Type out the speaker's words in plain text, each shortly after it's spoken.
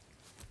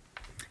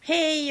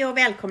Hej och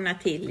välkomna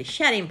till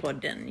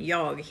Kärringpodden.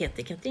 Jag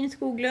heter Katrin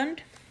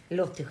Skoglund.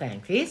 Lottie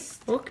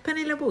Stjernqvist. Och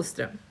Pernilla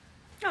Boström.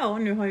 Ja,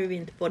 nu har ju vi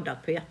inte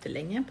poddat på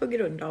jättelänge på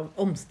grund av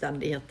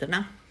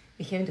omständigheterna.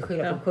 Vi kan ju inte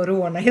skylla på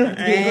corona hela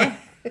tiden.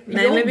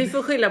 Nej, men vi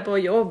får skylla på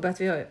jobb.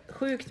 Att vi har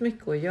sjukt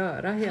mycket att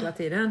göra hela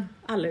tiden.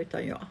 Alla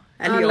utan jag.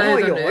 Eller Alla jag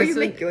utan har du, ju så-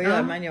 mycket att göra,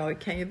 ja. men jag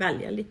kan ju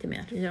välja lite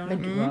mer. Ja.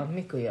 Men du har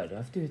mycket att göra. Du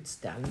har haft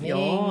utställning.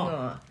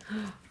 Ja.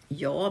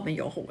 Ja, men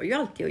jag har ju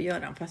alltid att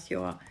göra, fast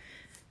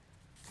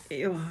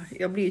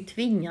jag blir ju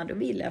tvingad att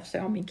vila eftersom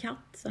jag har min katt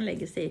som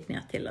lägger sig i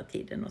knät hela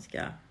tiden och ska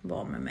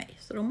vara med mig.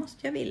 Så då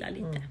måste jag vila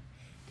lite.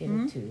 Det är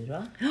en tur,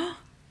 va?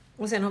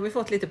 Och sen har vi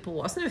fått lite på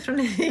oss nu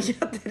från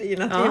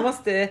Katrin. Att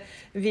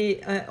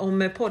Ja.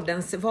 om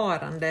poddens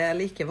varande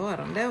eller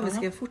icke-varande. Om vi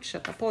ska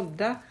fortsätta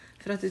podda.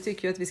 För att du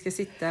tycker ju att vi ska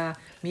sitta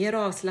mer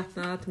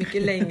avslappnat,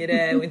 mycket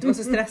längre och inte vara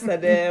så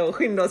stressade och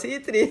skynda oss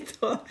hit och dit.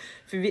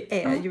 För vi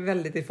är ju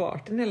väldigt i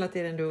farten hela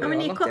tiden, du och men jag.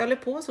 ni Jag håller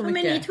på så Ja,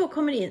 mycket. men ni två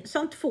kommer in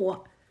som två.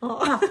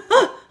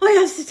 Och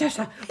jag är så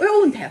stressad. Och jag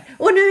har ont här.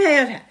 Och nu är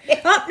jag här. Ja,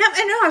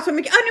 men nu har jag så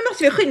mycket. Nu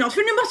måste vi skynda oss.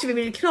 För nu måste vi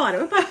bli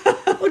klara.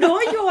 Och då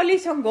har jag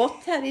liksom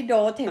gått här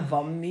idag och tänkt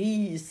vad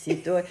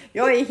mysigt. Och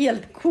jag är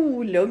helt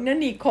kolugn när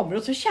ni kommer.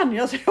 Och så känner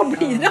jag så jag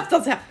blir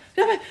nästan så här.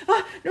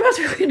 Nu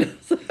måste vi skynda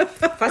oss.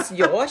 Fast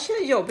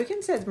jag brukar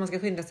inte säga att man ska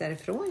skynda sig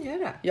härifrån, gör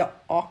det?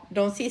 Ja,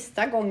 de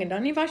sista gångerna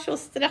ni var så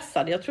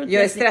stressade. Jag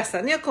är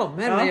stressad när jag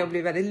kommer, Ja. men jag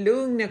blir väldigt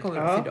lugn när jag kommer.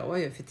 Ja. För idag var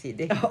jag för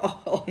tidig.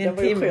 Ja, det En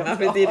var ju timme skönt.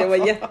 för tidigt. Det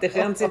var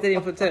jätteskönt. Sitter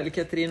in på hotell,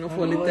 Katrin, och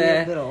få Det var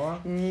lite ju bra.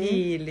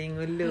 healing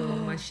och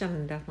lugn. Man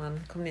kände att man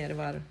kom ner i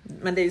varv.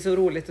 Men det är ju så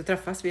roligt att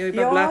träffas. Vi har ju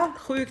babblat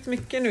sjukt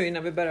mycket nu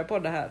innan vi börjar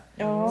podda här.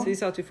 Ja. Så vi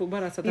sa att vi får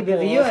bara sätta Vi på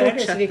behöver och göra det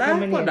så vi fortsätta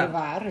kommer ner i podda.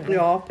 varv.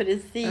 Ja,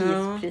 precis.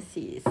 Ja.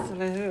 Precis.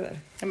 Eller hur?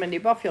 Ja, men det är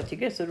bara för jag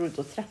tycker det är så roligt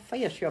att träffa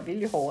er, så jag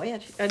vill ju ha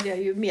er. Det är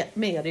ju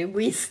mer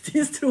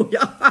egoistiskt, tror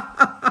jag.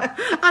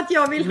 Att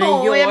jag vill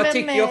ha Men er jag med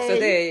tycker mig. ju också att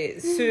det är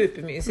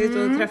supermysigt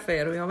att träffa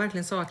er. Och jag har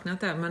verkligen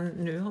saknat det. Men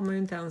nu har man ju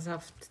inte ens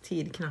haft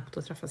tid knappt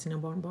att träffa sina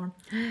barnbarn.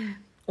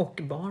 Och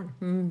barn.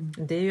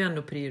 Det är ju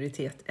ändå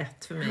prioritet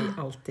 1 för mig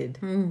alltid.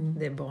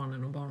 Det är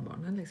barnen och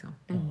barnbarnen liksom.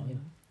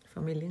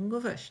 Familjen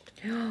går först.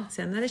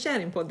 Sen är det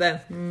Kärringpodden.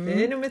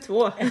 Det är nummer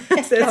 2.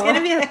 Sen ska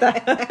ni veta.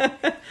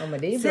 Ja,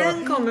 men det är bra.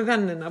 Sen kommer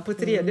vännerna på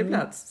 3:e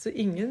plats. Så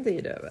ingen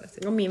tid över.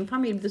 Och min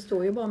familj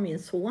består ju bara av min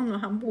son, och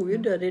han bor ju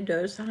dörr i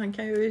dörr, så han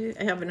kan ju,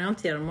 även när jag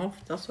inte ser honom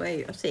ofta, så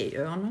ser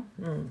jag honom.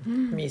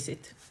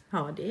 Mysigt.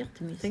 Ja, det är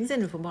jättemysigt. Tänk sig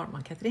nu få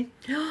barnbarn, Katrin.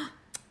 Ja,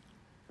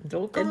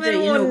 Då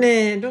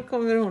dröjer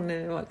kommer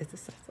hon vara lite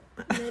stressad.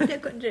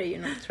 det dröjer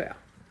nog, tror jag.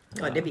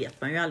 Ja, det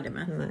vet man ju aldrig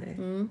med.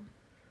 Nej.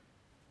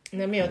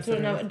 Nej, men jag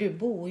tror att du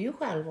bor ju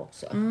själv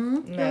också.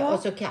 ja. Och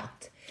så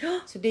katt.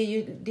 Så det är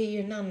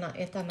ju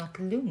ett annat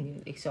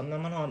lugn liksom.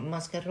 När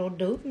man ska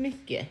rodda upp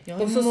mycket. Jag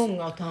har Och så-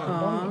 många att ta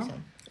hand om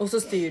liksom. Och så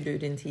styr du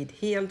din tid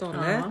helt och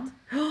hållet.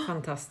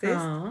 Fantastiskt.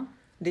 Ja.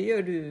 Det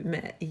gör du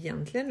med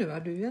egentligen nu, va?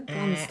 Du är inte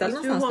anställd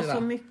Fast du någonstans har nu, va?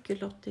 så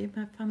mycket, Lottie,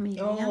 med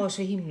familjen. Jag har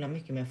så himla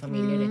mycket med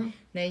familjen.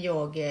 Nej, jag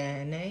har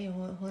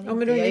inte. Ja, men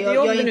du har inget jag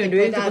jobb är nu, du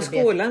är ett inte på arbete.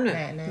 skolan nu.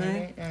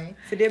 Nej.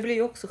 För det blir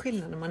ju också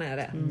skillnad när man är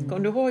det.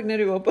 Kom du ihåg när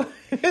du var på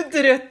hur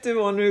trött du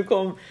var när du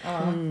kom?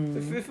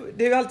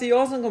 Det är ju alltid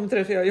jag som kommer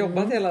trött, för jag har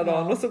jobbat hela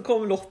dagen. Och så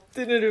kom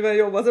Lottie när du var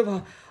jobbat och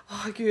bara,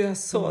 gud, jag är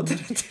så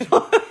trött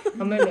idag.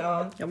 Ja, men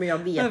Ja, men jag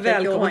vet Men att jag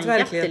har välkommen en till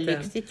verkligheten.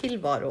 jättelyxig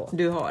tillvaro.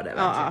 Du har det,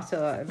 Ja, verkligen.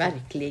 alltså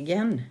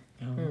verkligen.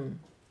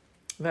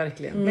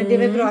 Verkligen. Men det är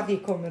väl bra att vi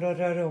kommer att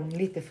röra om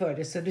lite för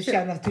dig så du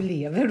känner att du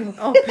lever då.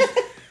 Ja,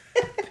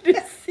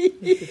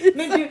 precis.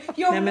 Men du,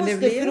 jag Nej, men det måste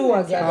blir fråga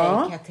roligt. dig,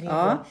 Ja, Katrin.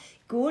 ja.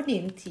 Går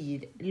din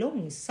tid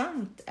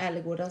långsamt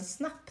eller går den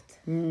snabbt?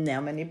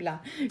 Nej, men ibland.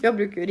 Jag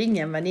brukar ju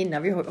ringa en väninna.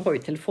 Vi har ju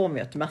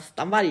telefonmöte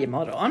nästan varje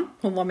morgon.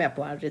 Hon var med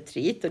på en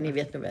retreat, och ni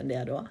vet nog vem det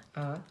är då.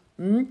 Ja.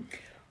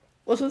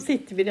 Och så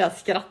sitter vi där och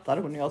skrattar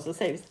hon och jag, så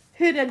säger vi: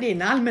 hur är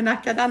din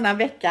almanacka denna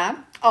veckan?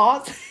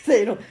 Ja,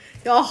 säger hon.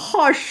 Jag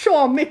har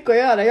så mycket att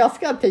göra. Jag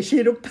ska till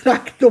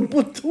kiropraktorn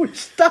på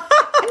torsdag.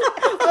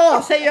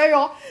 Ja, säger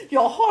jag.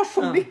 Jag har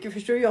så mycket,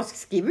 förstår du. Jag ska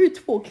skriva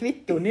ut 2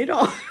 kvitton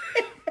idag.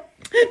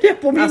 Det är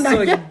på mina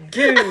Alltså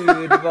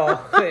gud vad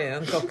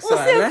skönt också, Och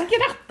sen eller?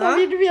 skrattar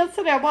vi, du vet,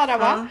 sådär bara,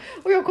 va?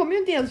 Ja. Och jag kommer ju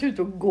inte ens ut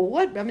och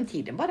går. Ja, men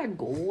tiden bara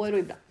går. Och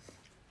ibland.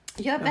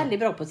 Jag är väldigt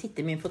bra på att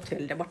sitta i min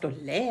fåtölj där borta och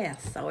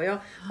läsa. Och jag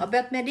har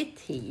börjat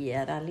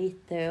meditera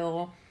lite.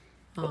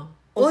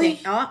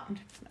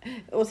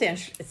 Och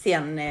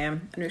sen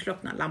nu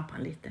slocknar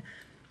lampan lite.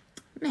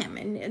 Nej,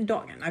 men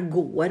dagarna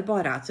går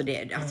bara. Alltså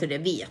det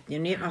vet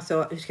ni.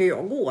 Alltså, hur ska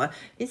jag gå?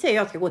 Vi säger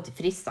att jag ska gå till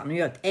frissan och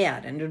göra ett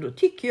ärende. Då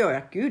tycker jag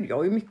att gud, jag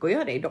har ju mycket att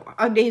göra idag.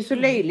 Ja, det är så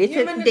löjligt.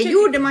 Ja, men det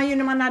gjorde man ju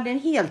när man hade en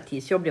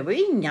heltidsjobb. Det var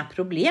ju inga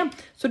problem.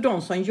 Så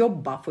de som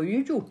jobbar får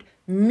ju gjort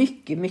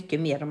mycket, mycket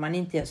mer om man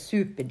inte är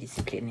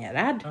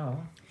superdisciplinerad.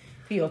 Ja.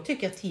 För jag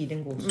tycker att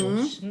tiden går så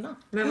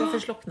snabbt. Men varför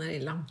slocknar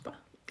din lampa?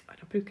 Ja,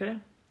 då brukar det.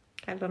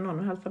 Kallar någon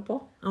och hälsa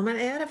på. Ja, men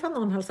är det för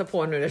någon hälsa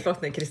på nu det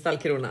slocknar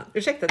kristallkronan?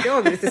 Ursäkta att jag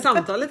avbryter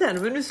samtalet här,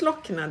 men nu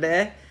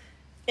slocknade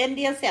En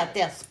del säger att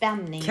det är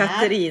spänningar.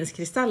 Katarins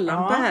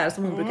kristallampa Ja. här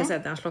som hon brukar säga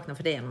att den slocknar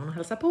för det är när hon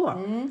hälsar på.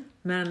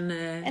 Men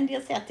En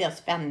del säger att det är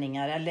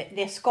spänningar. Eller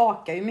det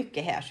skakar ju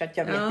mycket här så att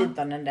jag vet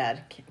inte om den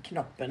där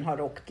knoppen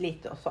har åkt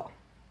lite och så.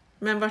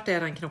 Men vart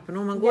är den knoppen?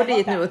 Om man går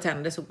dit nu och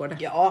tänder så går det.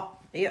 Ja,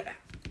 det gör det.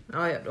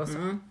 Ja, då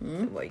så.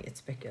 Det var inget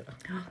späcke då.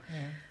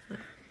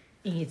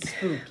 Inget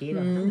spooky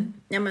då.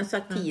 Ja, men så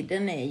att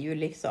tiden är ju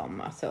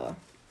liksom, alltså,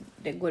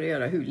 det går att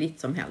göra hur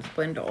lite som helst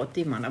på en dag och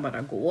timmarna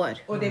bara går.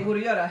 Och det går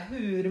att göra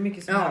hur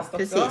mycket som Ja,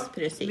 helst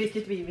precis.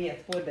 Vilket vi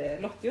vet både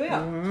Lottie och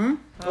jag.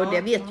 Och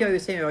det vet jag ju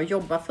sen jag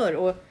jobbar för.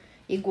 Och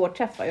igår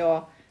träffade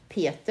jag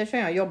Peter som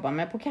jag jobbar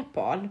med på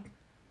Kappahl.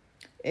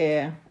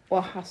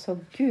 Och alltså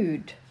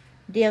gud,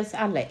 dels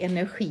alla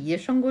energier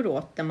som går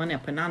åt när man är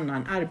på en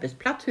annan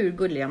arbetsplats, hur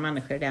gulliga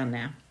människor den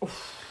är.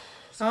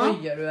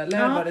 Skojar du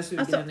eller? Vad det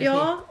suger energi?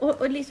 Ja,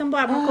 och liksom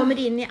bara man kommer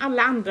in i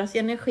alla andras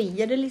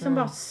energier. Det liksom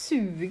bara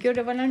suger.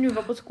 Det var när jag nu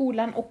var på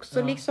skolan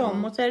också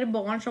liksom. Och så är det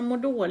barn som mår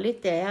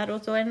dåligt där.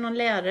 Och så är det någon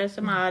lärare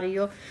som är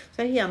arg. Och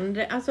så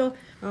händer alltså,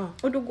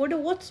 och då går det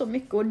åt så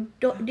mycket. Och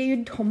det är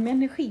ju de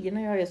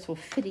energierna jag är så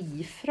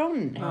fri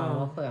från.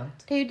 Ja,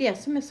 skönt. Det är ju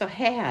det som är så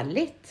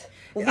härligt.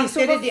 Och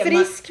alltså vad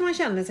frisk man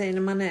känner sig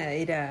när man är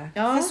i det.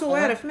 Ja, för så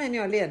är det för mig när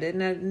jag leder.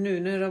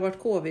 När det har varit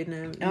covid,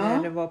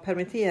 när det var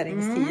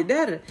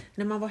permitteringstider.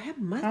 När man var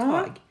hemma ett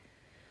tag.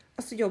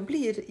 Alltså jag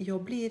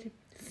blir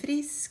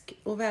frisk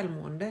och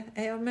välmående.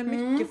 Är jag med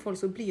mycket folk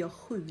så blir jag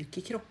sjuk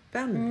i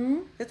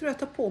kroppen. Jag tror jag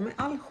tar på mig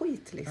all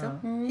skit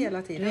liksom.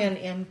 Hela tiden. Du är en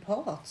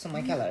empat som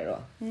man kallar det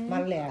då.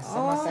 Man läser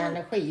massa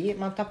energi.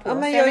 Man tar på Ja,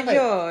 men sig jag energi.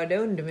 gör det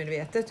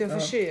undermedvetet. Jag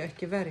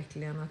försöker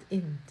verkligen att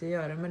inte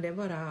göra det. Men det är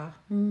bara...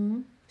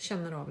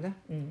 Känner av det.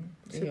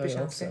 Det gör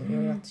jag också. Jag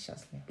är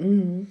jättekänslig.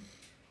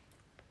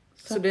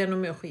 Så det är nog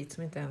mer skit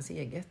som inte är ens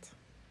eget.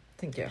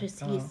 Tänker jag.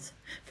 Precis.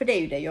 För det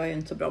är ju det. Jag är ju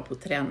inte så bra på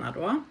att träna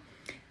då.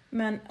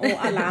 Men, och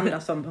alla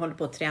andra som håller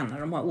på att träna,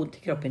 de har ont i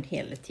kroppen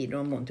hela tiden.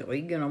 De har ont i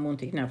ryggen, de har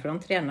ont i knä. För de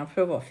tränar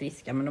för att vara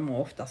friska, men de har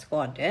ofta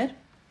skador.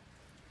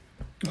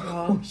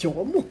 Och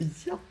jag mår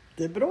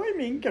jättebra i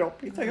min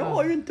kropp. Liksom. Jag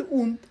har ju inte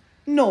ont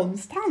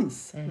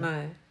någonstans.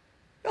 Nej.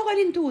 Jag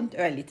har inte ont.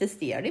 Jag är lite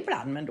stel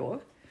ibland, men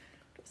då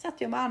sätter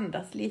jag mig och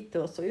andas lite.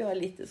 Och så gör jag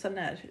lite sån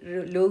här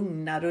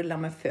lugna, rulla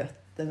med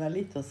fötterna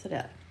lite och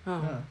sådär.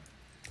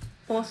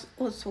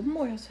 Och så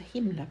mår jag så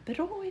himla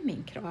bra i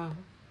min kropp.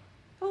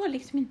 Jag har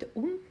liksom inte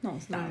ont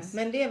någonstans.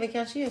 Men det är väl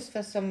kanske just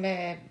för som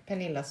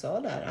Pernilla sa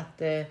där.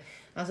 Att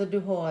alltså, du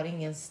har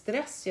ingen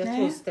stress. Jag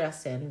tror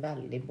stress är en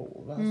väldig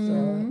bov.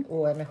 Alltså,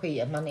 och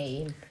energi att man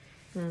är in.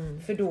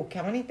 För då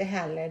kan man inte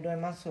heller. Då är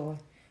man så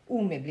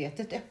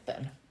omedvetet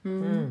öppen.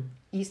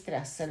 I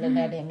stress eller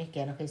när det är mycket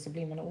energi så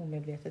blir man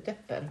omedvetet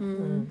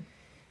öppen.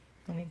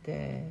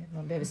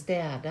 Man behöver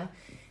städa.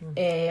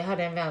 Jag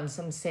hade en vän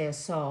som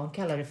hon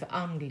kallar det för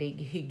andlig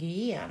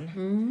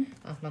hygien.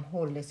 Att man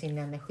håller sin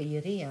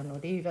energi ren. Och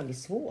det är ju väldigt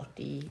svårt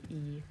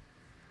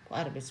på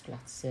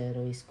arbetsplatser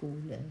och i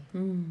skolor.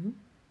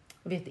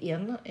 Jag vet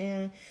en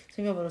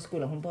som jobbar i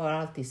skolan, hon bar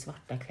alltid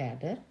svarta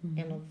kläder.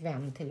 En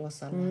vän till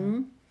oss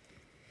alla.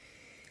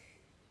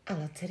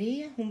 Alla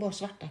tre, hon bar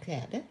svarta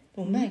kläder.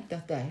 Hon märkte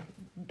att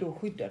då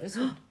skyddades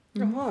hon.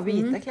 Jaha,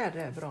 vita kläder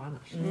är bra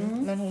annars.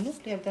 Men hon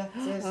upplevde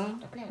att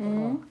svarta kläder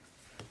var...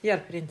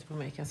 Hjälper inte på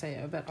mig kan jag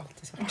säga. Jag bär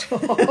alltid svart.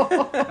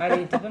 Nej, det är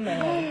inte för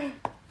mig.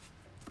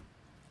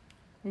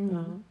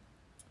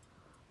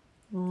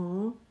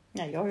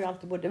 Nej, jag har ju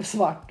alltid både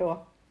svart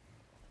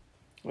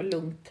och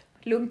lugnt.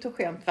 Lugnt och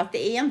skönt. För att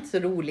det är inte så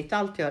roligt att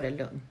alltid göra det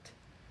lugnt.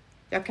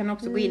 Jag kan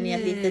också gå in i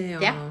en liten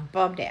depp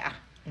av det.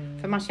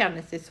 För man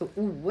känner sig så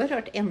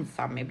oerhört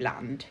ensam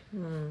ibland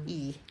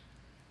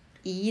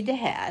i det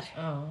här.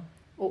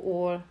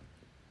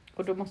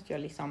 Och då måste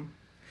jag liksom...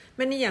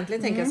 Men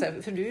egentligen tänker jag så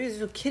här, för du är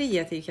så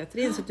kreativ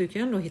Katrin så att du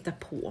kan ändå hitta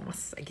på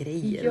massa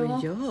grejer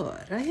och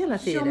göra hela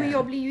tiden. Ja, men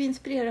jag blir ju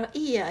inspirerad av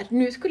er.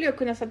 Nu skulle jag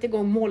kunna sätta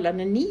igång måla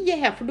när ni är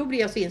här, för då blir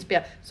jag så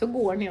inspirerad. Så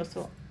går ni och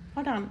så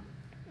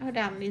har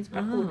den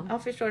inspiration. Ja,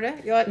 förstår du?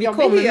 Vi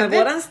kommer med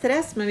våran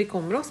stress, men vi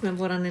kommer också med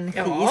våran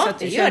energi så att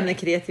du känner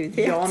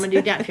kreativitet. Ja, men det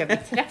är därför jag vill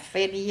träffa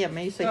er. Ni ger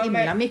mig ju så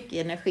himla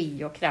mycket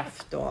energi och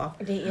kraft.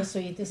 Det är så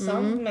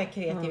intressant med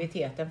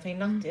kreativiteten. För i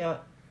natt,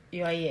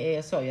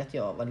 jag sa ju att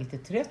jag var lite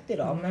trött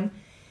idag, men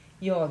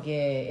jag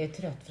är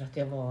trött för att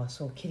jag var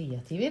så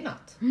kreativ i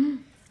natt.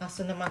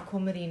 Alltså när man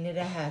kommer in i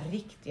det här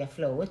riktiga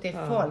flowet, det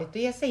är farligt att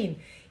ge sig in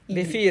i...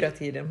 Vid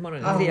 4-tiden på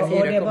morgonen,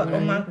 3-4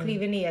 och man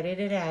kliver ner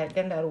i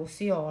den där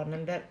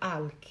oceanen där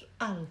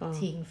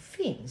allting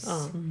finns.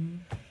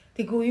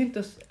 Det går ju inte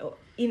att...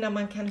 Innan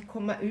man kan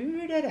komma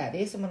ur det där,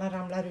 det är som man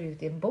ramlar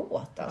ut i en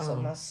båt. Alltså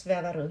man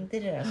svävar runt i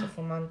det där så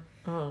får man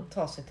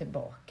ta sig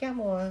tillbaka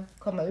och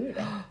komma ur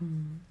det.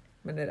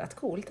 Men det är rätt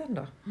coolt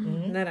ändå.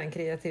 När den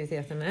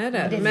kreativiteten är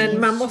där.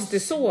 Men man måste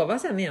sova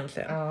sen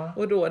egentligen.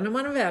 Och då när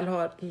man väl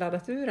har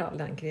laddat ur all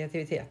den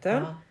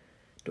kreativiteten.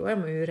 Då är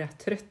man ju rätt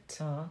trött.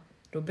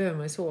 Då behöver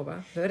man ju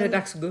sova. Då är det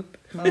dags att gå upp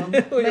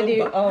och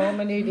jobba.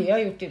 Men det är ju det jag har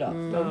gjort idag.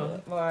 Då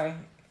var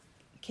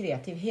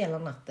kreativ hela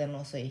natten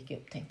och så gick jag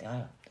upp och tänkte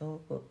då går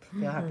jag upp.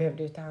 För jag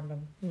behövde ju ta hand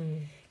om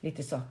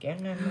lite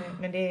saker.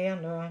 Men det är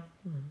ändå...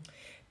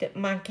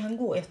 Man kan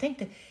gå... Jag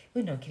tänkte,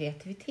 undrar om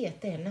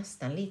kreativitet är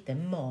nästan lite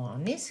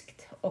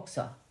maniskt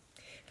också.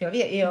 För jag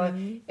vet,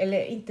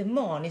 eller inte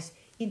maniskt,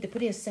 inte på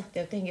det sättet.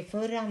 Jag tänker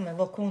förr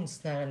var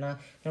konstnärerna,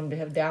 de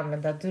behövde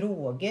använda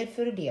droger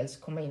för att dels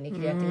komma in i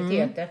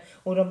kreativiteten.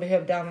 Och de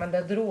behövde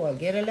använda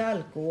droger eller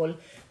alkohol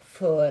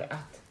för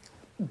att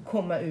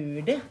komma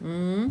ur det.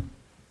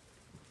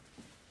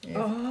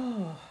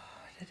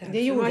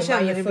 Det gjorde man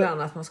känner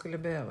ibland att man skulle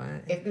behöva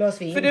ett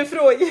glas vin. För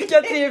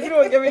Katrin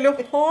frågade, vill du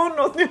ha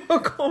något när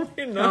jag kom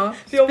innan? Ja,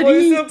 för jag var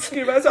ju så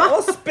uppskriven, jag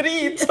sa,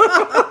 sprit!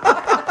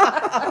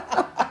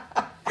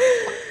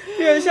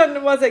 Jag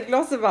kände bara ett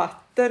glas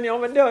vatten, ja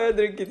men det har jag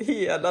druckit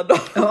hela dagen.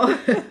 Ja.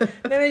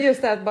 Nej men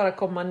just det att bara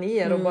komma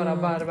ner och bara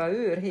varva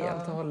ur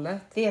helt och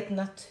hållet. Det är ett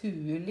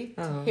naturligt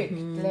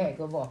högt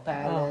läge att vara på,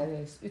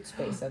 eller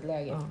utspejsat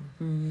läge.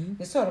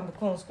 Det sa de på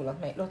konstskolan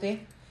till mig, Lottie,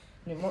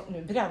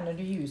 nu bränner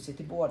du ljuset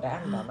i båda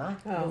ändarna.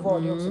 Då var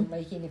det också när man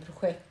gick in i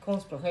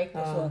konstprojekt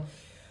och så.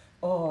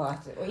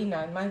 Och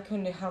innan man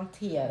kunde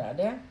hantera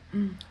det.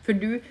 För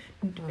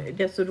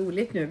det är så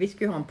roligt nu. Vi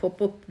ska ju ha en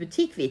pop-up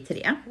butik vi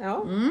 3.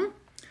 Ja.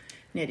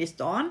 Nere i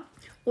stan.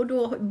 Och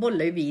då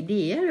bollar ju vi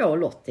idéer, jag och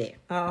Lottie.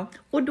 Ja.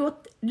 Och då,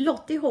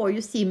 Lottie har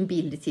ju sin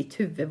bild i sitt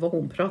huvud vad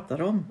hon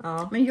pratar om.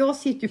 Ja. Men jag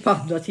sitter ju på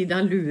andra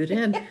sidan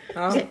luren.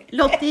 Ja.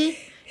 Lottie,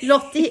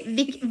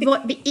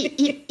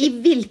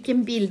 i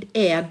vilken bild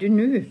är du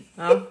nu?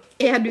 Ja.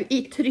 Är du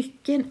i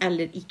trycken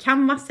eller i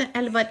canvasen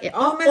eller vad är det?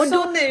 Ja, men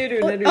sån är ju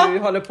du när du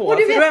håller på. Och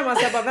för då är man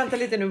så här, bara vänta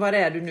lite nu, var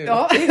är du nu?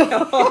 Ja.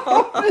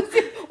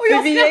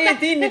 För vi är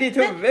inte inne i ditt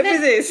huvud,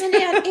 precis. Men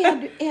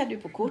är du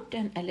på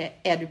korten eller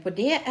är du på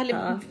det?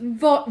 Eller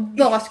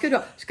vad ska du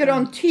ha? Ska du ha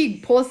en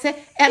tygpåse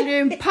eller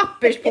en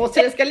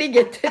papperspåse det ska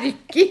ligga ett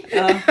tryck i?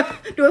 Ja.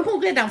 Då är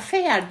hon redan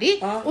färdig.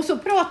 Ja. Och så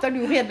pratar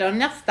du redan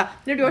nästa.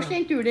 När du har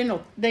slängt ur dig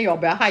något där jag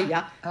börjar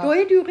haja. Ja. Då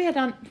är du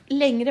redan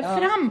längre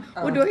fram.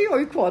 Ja. Och då är jag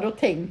ju kvar och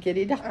tänker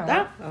i detta.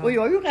 Ja. Ja. Och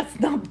jag är ju rätt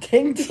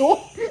snabbtänkt så.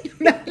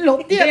 Men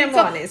Lottie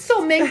är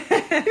som en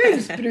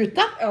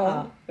husspruta.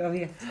 Ja, jag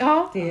vet.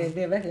 Ja.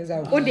 Det är verkligen så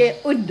här. Och det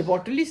är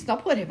underbart att lyssna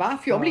på det, va?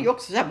 För jag blir ju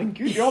också så här, men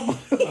gud,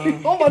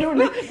 vad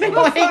roligt. Men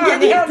jag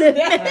hänger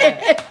inte.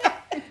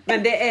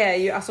 Men det är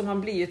ju, alltså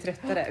man blir ju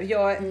tröttare.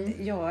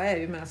 Jag är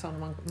ju med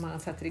sån man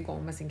sätter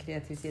igång med sin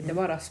kreativitet. Det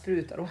bara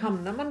sprutar. Och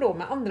hamnar man då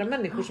med andra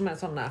människor som är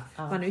sådana,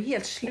 man är ju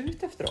helt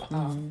slut efteråt.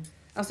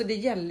 Alltså det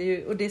gäller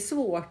ju, och det är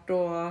svårt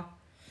att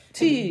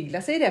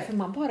tygla sig det, för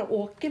man bara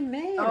åker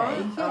med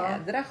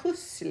jädra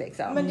skjuts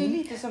liksom. Men det är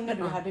lite som när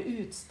du hade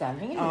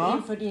utställningen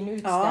inför din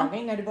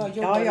utställning, när du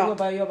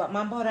bara jobbar.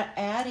 Man bara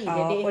är i det. Det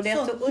är, och det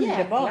är så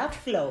underbart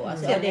flow.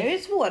 Alltså. Ja, det är ju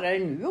svårare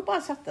nu att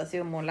bara sätta sig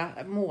och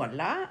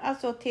måla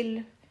alltså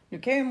till, nu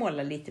kan jag ju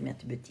måla lite mer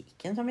till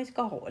butiken som vi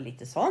ska ha,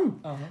 lite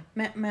sånt.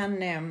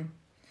 Men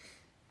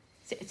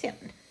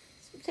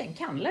sen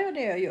kan jag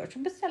det jag gör, så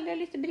beställer jag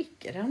lite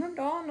brickor en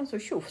dag och så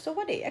tjoff, så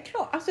var det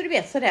klart. Alltså du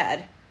vet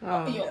sådär.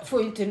 Ja. Jag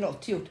får ju inte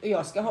något gjort och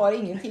jag ska ha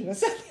ingenting att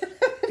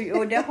sälja.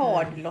 Och det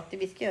har du, Lottie,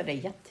 vi ska göra det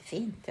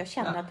jättefint. Jag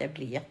känner att det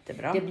blir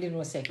jättebra. Det blir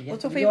nog säkert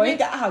jättebra. Jag är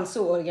inte alls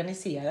så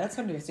organiserad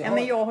som du.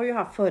 Men jag har ju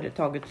haft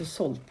företaget och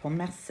sålt på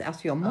mässor.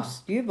 Alltså jag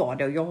måste ju vara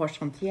det, och jag har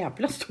sånt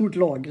jävla stort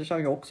lager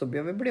som jag också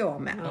behöver bli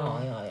av med.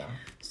 Ja.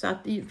 Så att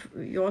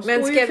jag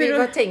men ska vi,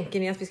 vad tänker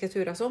ni att vi ska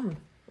turas om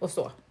och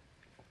så?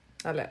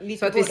 Eller,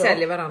 så att vi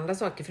säljer varandra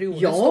saker, för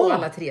Jonas står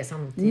alla 3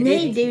 samtidigt.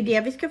 Nej, det är ju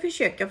det vi ska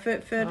försöka.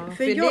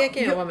 För det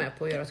kan jag vara med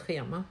på att göra ett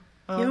schema.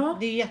 Ja,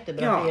 det är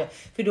jättebra.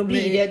 För då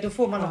blir det, då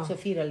får man också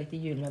fira lite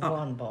jul med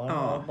barnbarn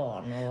och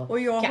barn och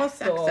jag har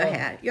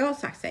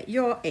sagt så här.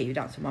 Jag är ju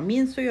den som har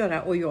minst att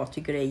göra, och jag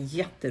tycker det är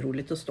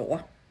jätteroligt att stå.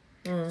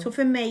 Så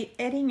för mig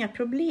är det inga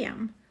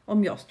problem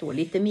om jag står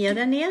lite mer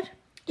där ner.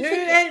 Nu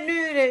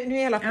är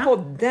hela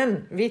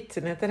podden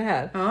vittnet det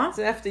här. Ja.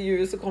 Så efter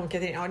jul så kom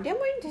Katrin. Ja, det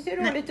var ju inte så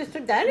roligt att stå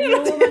där.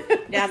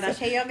 Det andra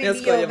säger vi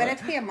gör väl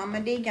ett schema,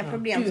 men det är inga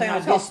problem. Du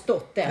hade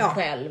stått där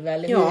själv,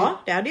 eller hur? Ja,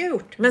 det hade jag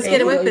gjort. Men ska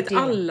det vara öppet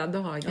alla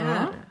dagar?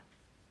 Ja.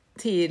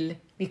 Till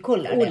vi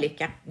kollar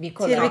olika.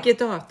 Till vilket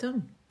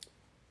datum?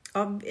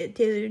 Ja,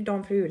 till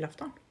dagen för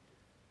julafton.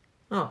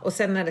 Ja, och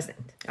sen är det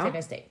stängt. Ja. Sen är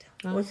det stängt.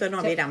 Ja. Och sen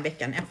har vi den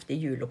veckan efter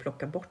jul och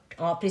plocka bort.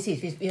 Ja,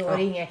 precis. Vi har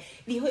inget.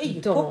 Vi har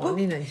ju pop-up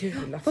innan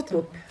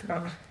julafton.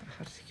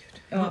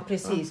 Ja,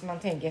 precis. Man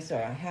tänker så.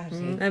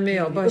 Nej, men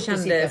jag bara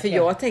kände, för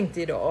jag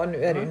tänkte idag,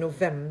 nu är det ju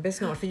november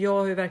snart, för jag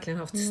har ju verkligen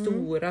haft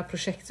stora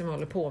projekt som jag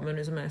håller på med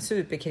nu som är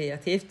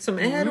superkreativt, som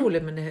är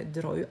roligt, men det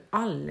drar ju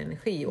all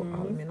energi och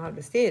all min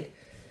arbetstid.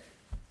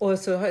 Och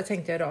så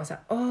tänkte jag idag så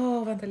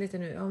här, vänta lite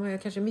nu, men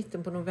jag kanske i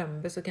mitten på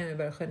november så kan jag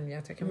börja skönja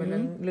att jag kan börja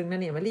lugna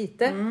ner mig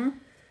lite.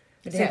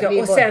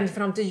 Och sen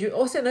fram till jul,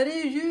 och sen är det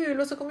ju jul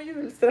och så kommer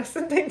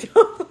julstressen, tänkte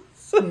jag.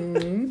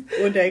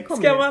 Och det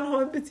kommer ska man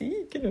ha en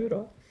butik nu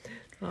då?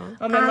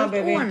 Ja, men allt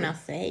ordnar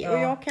sig, och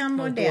jag kan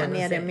vara där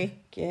nere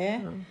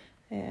mycket.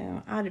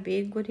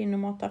 Arvid går in och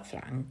matar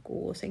Franco.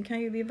 Och sen kan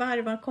ju vi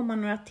komma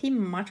några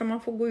timmar så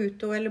man får gå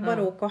ut eller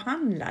bara åka och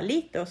handla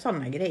lite och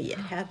sådana grejer.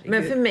 Herregud.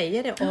 Men för mig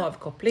är det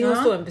avkoppling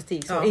att stå i en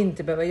butik och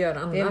inte behöva göra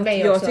annat.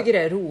 Jag tycker det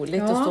är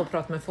roligt att stå och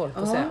prata med folk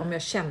och säga om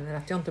jag känner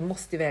att jag inte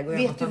måste iväg och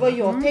göra något Vet du vad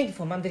jag tänkte?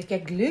 Får man dricka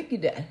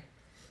glögg där?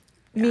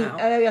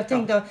 Jag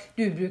tänkte att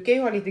du brukar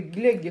ju ha lite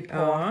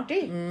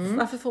glöggparty.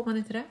 Varför får man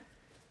inte det?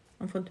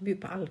 Man får inte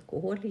bjuda på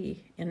alkohol i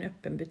en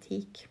öppen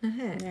butik.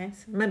 Nej.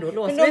 Men då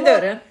låser vi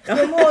dörren.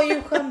 De har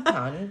ju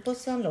champagne på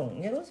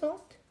salonger och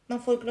sånt.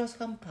 Man får ett glas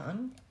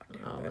champagne.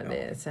 Ja, men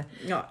det är så.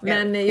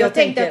 Men jag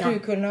tänkte att du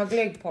kunde ha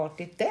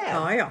glöggpartyt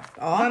där. Ja.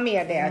 Var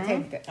med det jag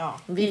tänkte. Ja.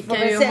 Vi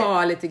kan ju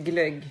ha lite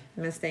glögg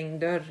med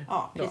stängd dörr.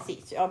 Ja,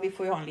 precis. Ja, vi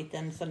får ju ha en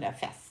liten sån där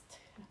fest.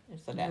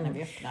 Så där när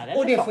vi öppnar.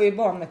 Och det får ju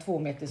bara med 2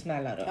 meters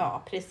mellanrum.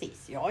 Ja,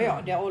 precis.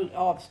 Ja. Det är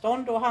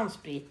avstånd och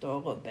handsprit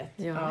och rubbet.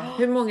 Ja.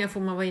 Hur många får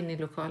man vara inne i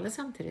lokalen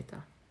samtidigt då?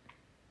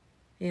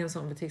 I en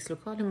sån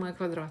butikslokal, hur många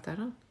kvadrat är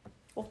den?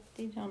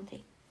 80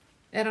 någonting.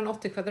 Är den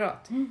 80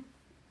 kvadrat?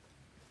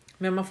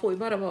 Men man får ju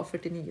bara vara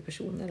 49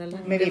 personer eller?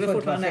 Men vi får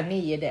inte vara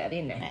 49 där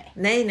inne.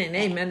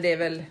 Nej, men det är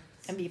väl...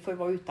 Men vi får ju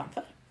vara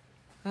utanför.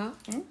 Ja.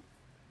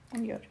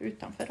 De gör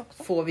utanför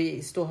också. Får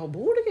vi stå och ha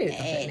bord och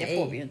utanför? Nej, det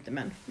får vi ju inte.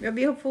 Men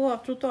vi får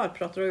ha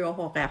trottoarpratare och jag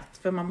har rätt.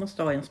 För man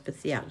måste ha en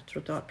speciell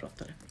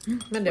trottoarpratare.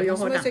 Men det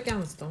måste man söka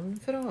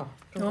anstånd för att ha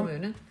från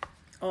kommunen.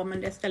 Ja,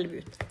 men det ställer vi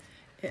ut.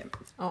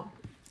 Ja.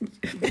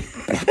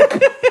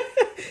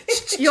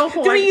 Jag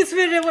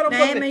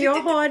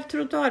har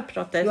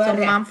trottoarpratare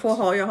som man får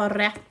ha. Jag har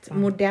rätt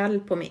modell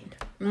på min.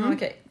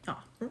 Okej. Ja.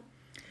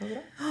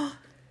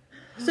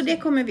 Så det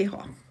kommer vi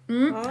ha.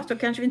 Så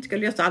kanske vi inte ska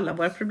lösa alla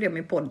våra problem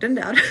i podden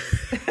där.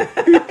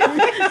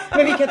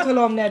 Men vi kan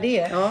tala om när det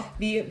är. Ja.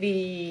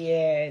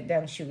 Vi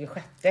den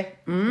 26.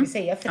 Vi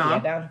säger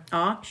fredagen.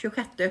 Ja,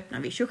 26 öppnar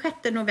vi. 26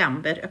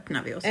 november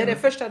öppnar vi. Och sen... Är det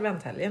första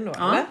adventhelgen då?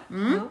 Ja.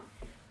 Eller?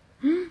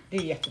 Det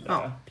är jättebra.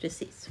 Ja,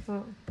 precis.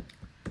 Ja.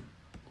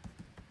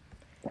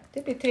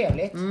 Det blir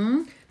trevligt.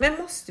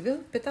 Men måste vi ha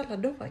öppet alla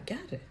dagar?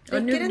 Ja,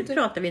 nu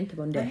pratar vi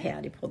inte om det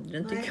här i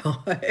podden tycker jag.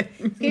 Ska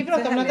vi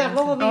prata om något annat?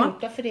 Vad har vi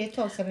gjort där? För det är ett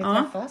tag sedan vi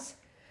träffas.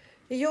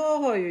 Jag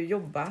har ju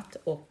jobbat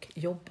och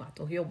jag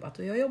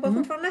jobbar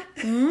fortfarande.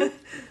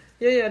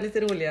 Jag gör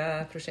lite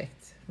roliga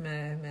projekt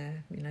med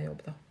mina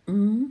jobb då.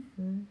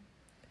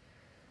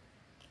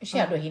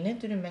 Då hinner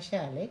inte du med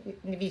kärlek.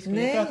 Vi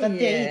skulle prata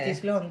dejt, vi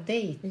skulle ha en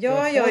dejt.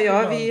 Ja,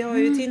 vi har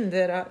ju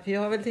Tinder, vi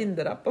har väl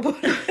Tinder-appar på.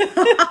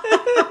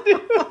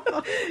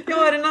 Jag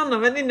har en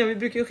annan väninna, vi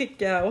brukar ju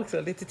skicka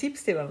också lite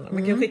tips till varandra.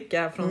 Man kan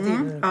skicka från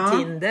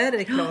Tinder,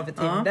 reklam för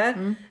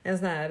Tinder. En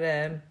sån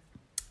här...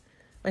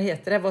 Vad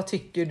heter det? Vad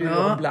tycker du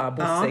om bla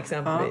Bosse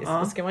exempelvis?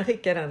 Och ska man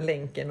skicka den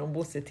länken om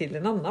Bosse till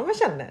en annan man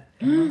känner.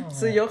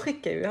 Så jag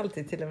skickar ju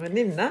alltid till en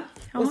väninna.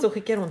 Och så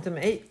skickar hon till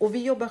mig. Och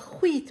vi jobbar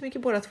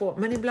skitmycket båda två.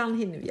 Men ibland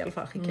hinner vi i alla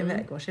fall skicka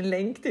iväg varsin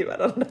länk till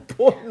varandra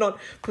på någon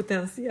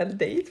potentiell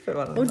dejt för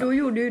varandra. Och då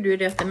gjorde ju du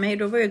det till mig.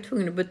 Då var jag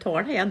tvungen att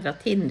betala det jädra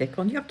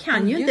Tinderkonto. Jag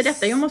kan ju inte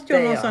detta. Jag måste ju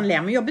ha någon sån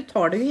län. Men jag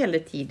betalar ju hela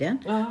tiden.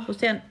 Och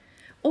sen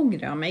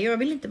ångrar jag mig. Jag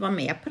vill inte vara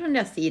med på den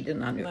där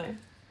sidorna nu. Nej.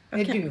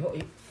 Men du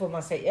får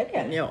man säga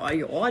det? Ja,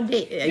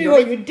 du har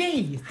ju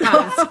dejt.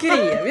 Han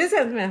skrev ju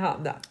sen med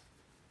handen.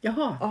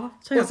 Jaha,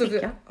 så jag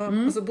fick.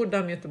 Och så bodde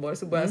han i Göteborg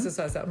så började jag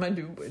säga så här, men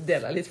du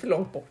delar lite för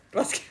långt bort.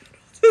 Vad ska jag?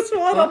 Så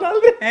svarade han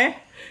aldrig.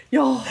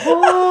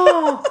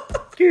 Jaha,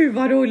 gud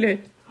vad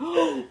roligt.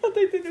 Jag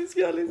tänkte nu ska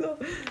jag liksom...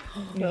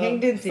 Nu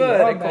hängde inte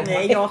förekomma.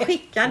 Nej, jag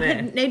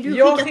skickade. Nej, du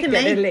jag skickade till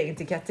mig. Jag skickade en länk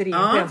till Katrin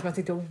på en som jag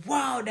tyckte,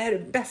 wow, det här är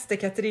den bästa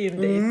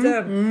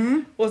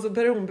Katrin-dejten. Och så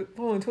började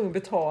hon tvungen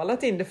betala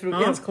till det för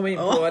att ens komma in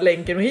på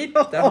länken och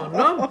hitta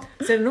honom.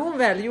 Sen när hon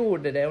väl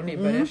gjorde det och ni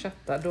började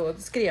chatta, då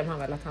skrev han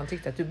väl att han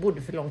tyckte att du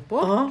bodde för långt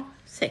bort. Ja,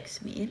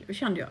 6 mil. Det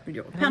kände jag.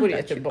 Han bodde i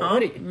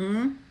Göteborg.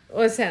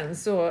 Och sen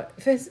så,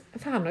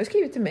 för han har ju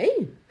skrivit till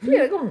mig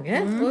flera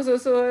gånger. Och så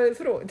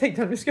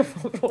tänkte jag nu ska jag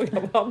få fråga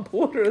var han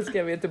bor. Och då skrev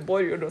jag i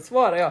Göteborg och då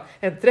svarade jag,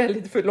 är inte det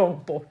lite för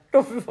långt bort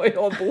då för var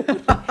jag bor?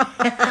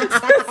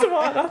 Så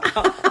svarade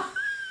han.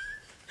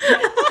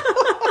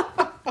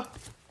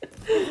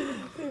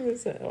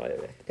 Ja, jag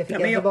vet. Det fick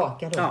jag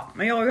tillbaka då. Ja,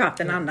 men jag har ju haft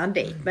en annan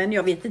dejt. Men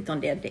jag vet inte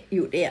om det är det.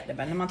 Jo, det är det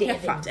väl när man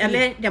träffas. Eller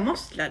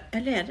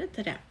är det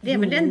inte det? Det är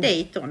väl en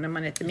dejt då när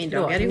man äter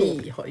middagar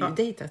ihop. Vi har ju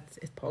dejtat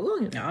ett par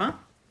gånger.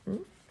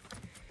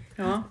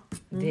 Ja,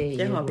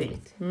 det har vi.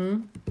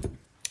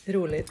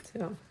 Roligt,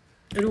 ja.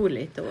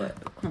 Roligt och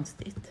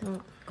konstigt. Ja.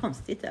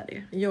 Konstigt är det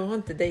ju. Jag har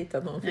inte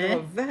dejtat någon för jag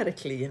har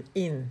verkligen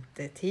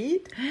inte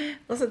tid.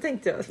 Och så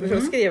tänkte jag, för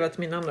då skrev jag till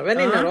min andra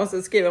väninna och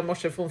så skrev jag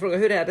morse för hon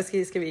frågade hur är det,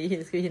 ska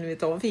vi hinna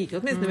ta en fika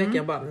åtminstone en vecka?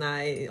 Jag bara,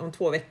 nej, om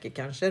 2 veckor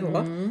kanske då.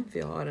 För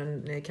jag har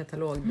en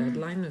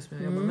katalog-deadline nu som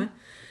jag jobbar med.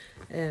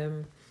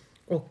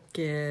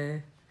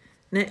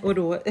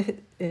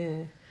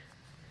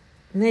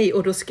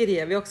 Och då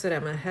skrev jag också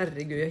det med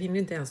herregud, jag hinner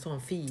inte ens ta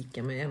en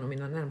fika med en av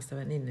mina närmsta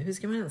vänner. Hur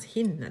ska man ens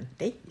hinna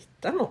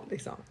dejta någon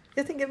liksom?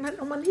 Jag tänker, men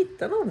om man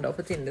hittar någon då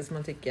på Tinder som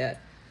man tycker,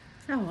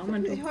 ja,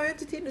 men då jag har ju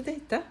inte tid att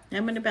dejta.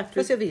 Ja, men det är bättre.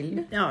 Fast jag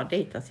vill. Ja,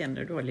 dejta sen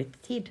när du har lite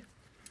tid.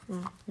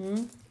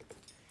 Nej.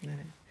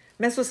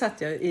 Men så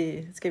satt jag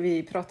ska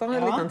vi prata om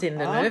en liten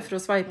Tinder nu? För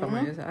att swipa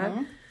man ju så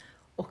här.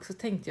 Och så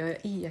tänkte jag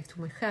iakttog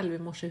mig själv i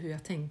morse hur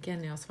jag tänker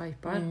när jag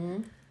swipar.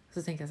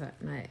 Så tänkte jag så här,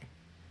 nej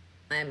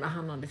men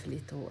han hade för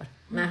lite hår.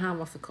 Nej, han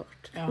var för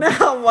kort. Ja. Nej,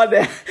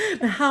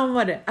 han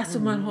var det. Alltså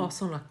man har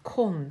såna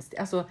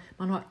alltså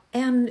man har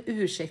en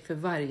ursäkt för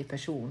varje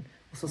person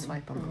och så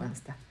swipar man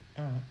vänster.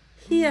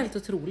 Helt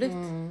otroligt.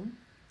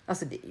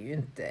 Alltså det är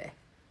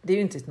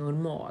ju inte ett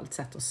normalt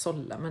sätt att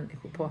sålla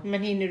människor på.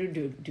 Men hinner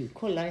du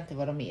kollar inte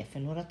vad de är för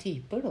några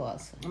typer då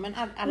alltså? Ja, men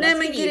alla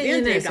skriver ju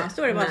inte. Ibland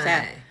står det bara så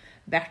här,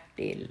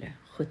 Bertil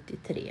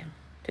 73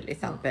 till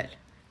exempel.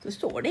 Då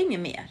står det inget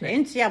mer. Det är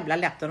inte så jävla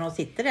lätt om de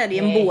sitter där i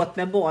en båt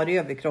med bar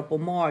överkropp och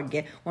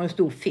mage och en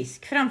stor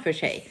fisk framför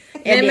sig.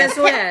 Men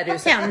så är det ju.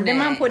 Tänder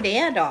man på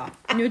det då?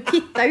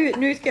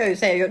 Nu ska jag ju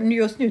säga,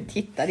 just nu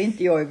tittar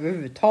inte jag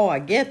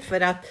överhuvudtaget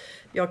för att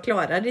jag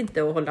klarar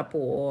inte att hålla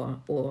på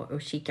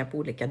och kika på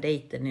olika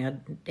dejter när jag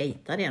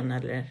dejtar en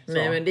eller så.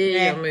 Nej, men det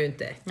gör man ju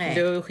inte.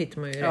 Då skiter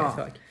man ju i det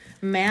sak.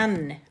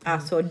 Men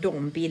alltså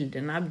de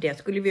bilderna, det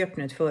skulle vi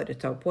öppna ett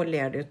företag på.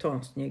 Lär dig att ta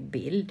en snygg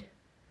bild.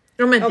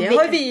 Ja, men det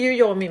har vi ju,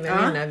 jag och min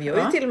väninna, vi har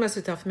ju till och med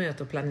haft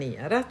möte och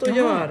planerat att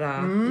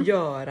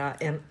göra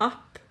en app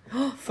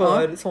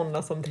för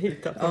sådana som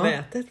dejtar på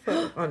nätet.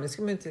 Nu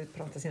ska man ju inte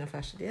prata sina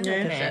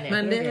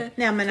affärsidéer.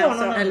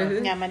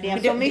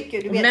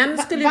 Men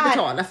skulle ju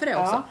betala för det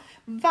också.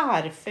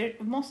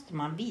 Varför måste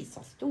man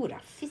visa stora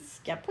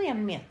fiskar på 1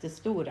 meter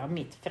stora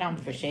mitt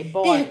framför sig? Det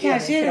är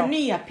kanske är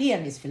nya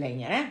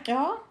penisförlängare.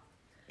 Ja.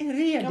 Men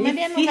det är nog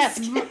rätt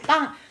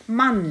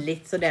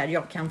manligt sådär.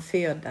 Jag kan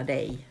föda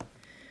dig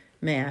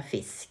med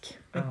fisk.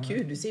 Men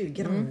gud, du ser ju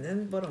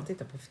grannen vad de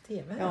tittar på för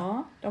tv.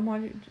 Ja, de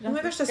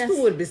är värsta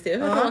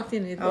storbestäv rakt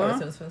in i ett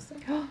vardagsrumsfönster.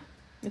 Ja,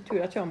 jag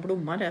tror att jag har en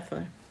blomma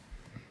därför.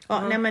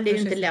 Nej, men det är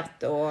ju inte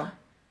lätt att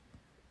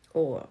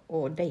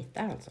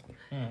dejta alltså.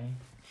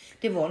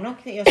 Det var nog,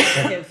 jag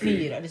sa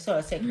TV4, det sa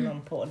jag säkert i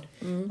någon podd.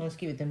 De har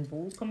skrivit en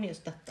bok om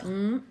just detta.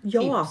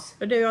 Ja,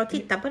 och jag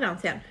tittar på den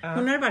sen.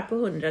 Hon hade varit på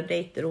 100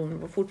 dejter och hon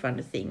var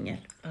fortfarande singel.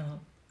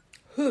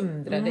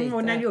 100 dejter.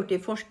 Hon har gjort det i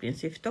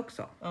forskningssyfte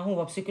också. Ja, hon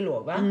var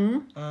psykolog va?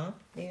 Ja,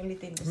 det är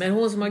lite intressant. Men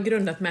hon som har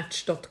grundat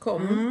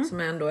Match.com som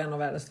är ändå en av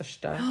världens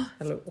största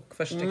och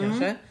första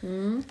kanske.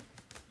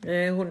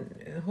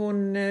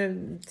 Hon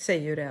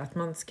säger ju det att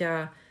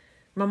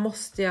man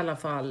måste i alla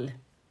fall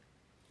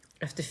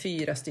efter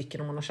 4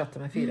 stycken, om man har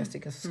chattat med 4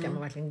 stycken så ska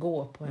man verkligen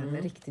gå på en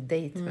riktig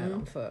dejt med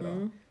dem för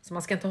dem. Så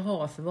man ska inte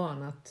ha för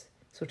vana att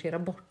sortera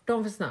bort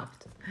dem för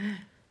snabbt.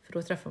 För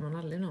då träffar man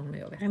aldrig någon, men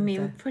jag vet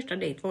Min inte. första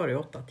dejt var ju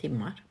 8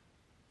 timmar.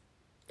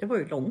 Det var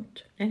ju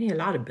långt. En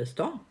hel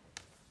arbetsdag.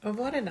 Och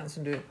var det den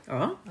som du...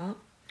 Ja. Ja,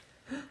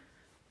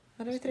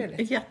 det var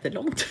trevligt.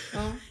 Jättelångt.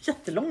 Ja.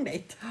 Jättelång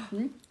dejt.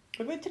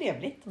 Det var ju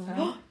trevligt.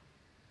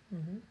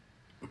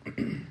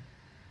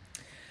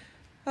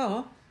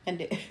 Ja. Men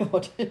det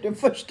är den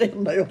första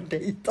enda jag har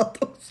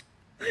dejtat också.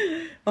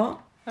 Ja.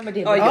 Men det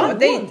jag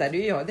dejtade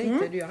ju.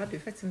 Jag hade ju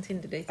faktiskt en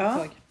Tinder-dejt ett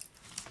tag.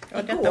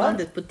 Ja, detta var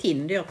inte på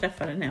Tinder jag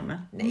träffade henne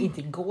med. Nej,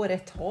 inte igår,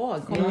 ett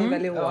tag. Kommer ni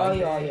väl ihåg?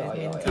 Ja.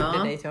 En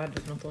Tinder-dejt jag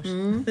hade för något år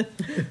sedan.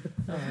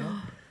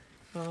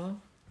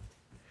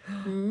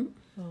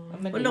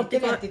 Men det är lite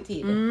rätt i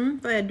tiden.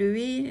 Vad är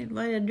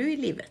du i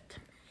livet?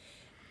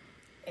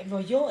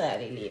 Vad jag är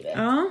i livet?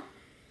 Ja.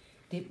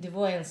 Det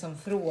var en som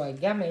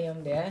frågade mig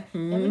om det. Ja,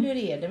 men hur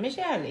är det med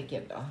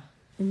kärleken då?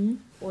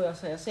 Och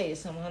jag säger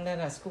som han den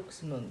här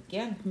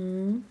skogsmunken.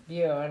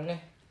 Björn.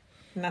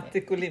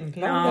 Nattik och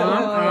Limplan.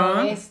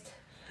 Ja, visst.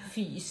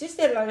 Fysiskt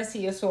eller det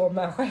ser så,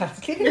 men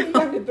själsligt är det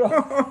väldigt bra.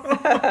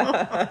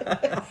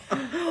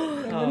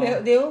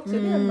 Men det är också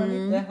det man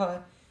inte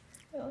har.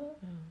 Ja.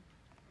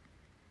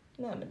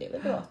 Nej, men det är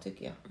väl bra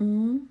tycker jag.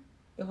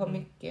 Jag har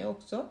mycket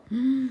också.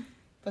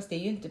 Fast det är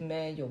ju inte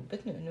med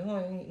jobbet nu. Nu är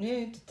jag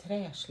ju inte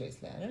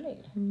träslöjdslärare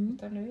längre.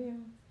 Utan nu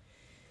är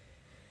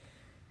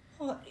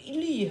jag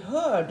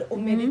lyhörd och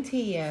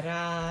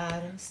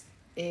mediterar.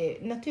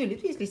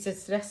 Naturligtvis lite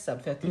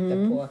stressad för att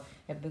titta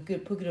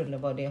på grund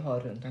av vad det har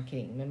runt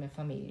omkring mig med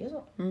familj och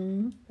så.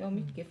 Jag har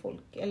mycket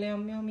folk. Eller jag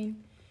har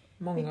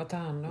många att ta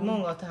hand om.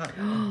 Många att ta hand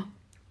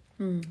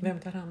om. Vem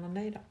tar hand om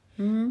dig då?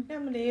 Ja,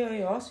 men det gör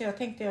jag. Så jag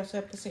tänkte jag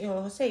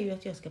säger ju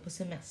att jag ska på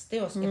semester.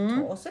 Jag ska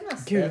ta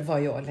semester. Gud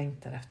vad jag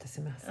längtar efter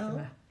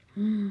semester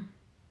med.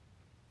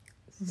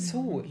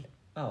 Sol.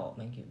 Ja,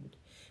 men gud.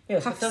 Men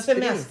jag ska ta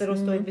semester och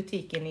stå i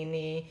butiken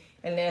eller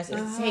när jag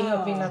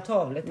hänga upp mina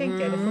tavlor tänkte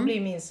jag. Det får bli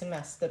min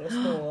semester och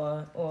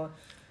stå och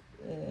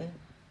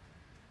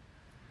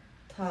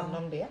ta hand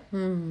om det.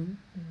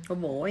 Och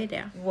vad är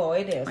det? Vad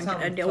är det?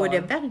 Samtal. Och det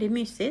är väldigt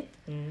mysigt.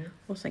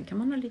 Och sen kan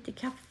man ha lite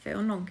kaffe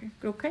och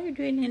då kan ju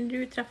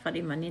du träffa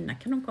din väninna.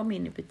 Kan de komma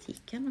in i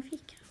butiken och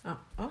fika? Ja,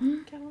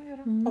 kan man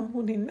göra. Om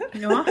hon hinner.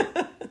 Ja.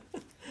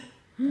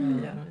 Det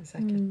gör hon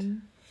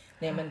säkert.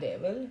 Nej, men det är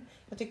väl...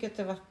 Jag tycker att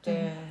det har varit...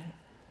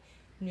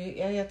 nu,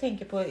 jag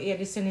tänker på... Är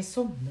det sen i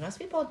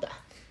somras vi poddade?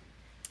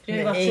 Det har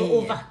ju varit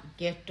så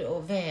vackert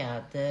och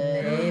väder.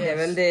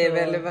 Nej, det är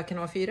väl vad kan det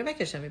vara 4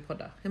 veckor sedan vi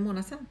poddade? En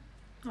månad sedan.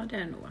 Ja, det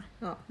är nog.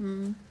 Ja.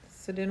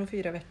 Så det är nog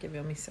 4 veckor vi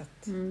har missat,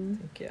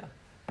 tänker jag.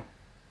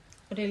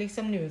 Och det är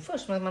liksom nu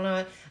först som att man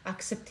har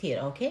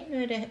accepterat,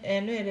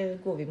 okej,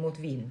 går vi mot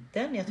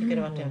vintern. Jag tycker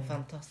det har varit en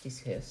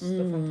fantastisk höst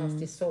och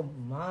fantastisk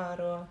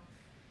sommar. Och...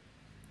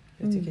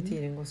 Jag tycker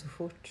tiden går så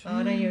fort. Ja,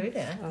 den gör ju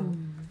det. Ja.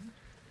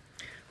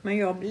 Men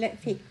jag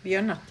fick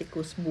Björn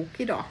Natthikos bok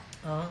idag.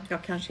 Ja.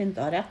 Jag kanske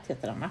inte har rätt,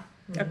 heter den, va?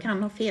 Jag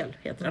kan ha fel,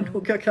 heter den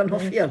nog. Jag kan ha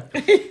fel.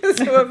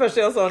 Så var det första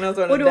jag sa när jag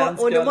såg Och den.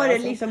 då var det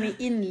liksom i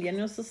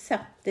inledningen, och så satt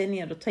jag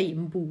ner och tog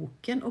in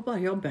boken och bara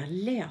jag började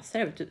läsa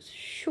det.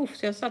 Tjoff,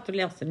 så jag satt och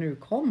läste när du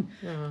kom.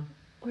 Ja.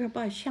 Och jag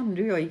bara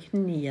kände hur jag gick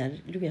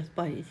ner, du vet,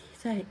 bara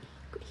så här,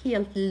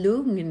 helt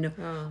lugn.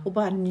 Ja. Och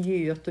bara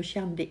njöt och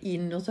kände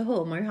in. Och så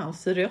hör man ju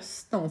hans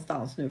röst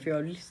någonstans nu, för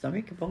jag lyssnar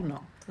mycket på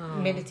honom.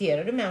 Ja.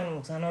 Mediterar du med honom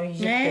också? Han har ju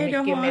Nej, det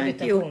jättemycket har jag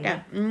inte gjort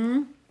meditationer.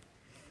 det.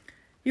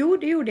 Jo,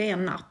 det gjorde jag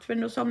en natt,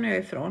 men då somnade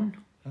jag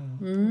ifrån.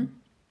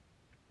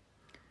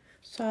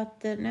 Så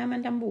att, nej,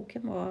 men den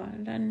boken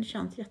den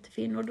känns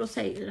jättefin. Och då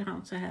säger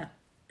han så här: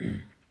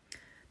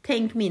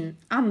 tänk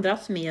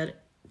andras mer,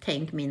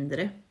 tänk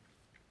mindre.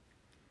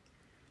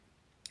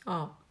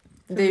 Ja.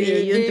 Det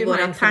är ju inte våra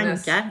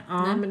mindfulness. tankar.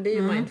 Ja. Nej, men det är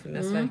ju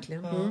mindfulness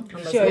verkligen.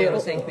 Andas Kör ju mer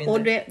och tänk mindre.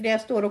 Och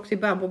det står också i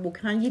början på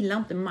boken, han gillar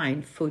inte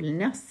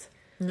mindfulness.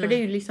 För det är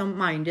ju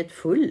liksom mindet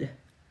full.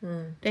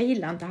 Det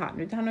gillar inte han,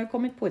 utan han har ju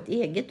kommit på ett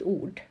eget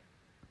ord.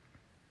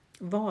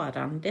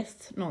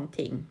 Varandes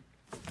någonting.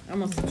 Jag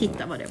måste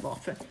titta vad det var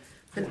för.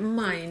 Men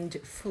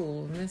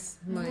mindfulness.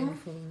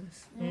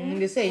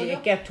 Det säger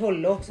Eckart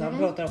Tolle också. Han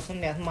pratar också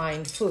om det, att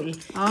mindful.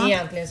 Ja.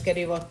 Egentligen ska det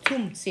ju vara ett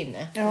tomt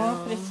sinne.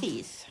 Ja,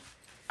 precis.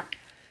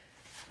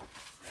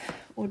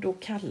 Och då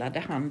kallade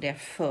han det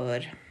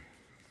för...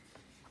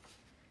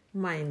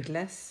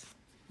 Mindless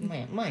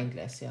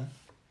Mindless, ja.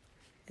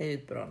 är ju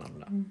ett bra namn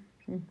då.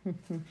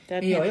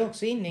 Men jag är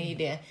också inne i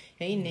det.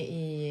 Jag är inne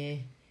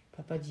i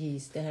Papa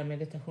G's, det här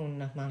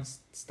meditationen, att man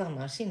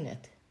stannar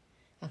sinnet.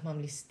 Att man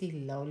blir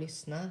stilla och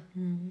lyssnar.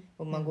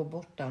 Och man går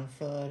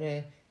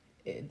bortanför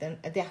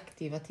det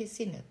aktiva till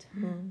sinnet.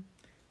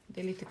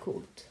 Det är lite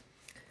coolt.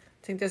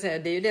 Tänkte jag säga,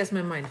 det är ju det som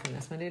är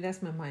mindfulness, men det är det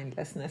som är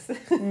mindlessness.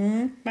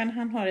 Men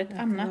han har ett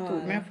annat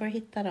ord, men jag får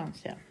hitta den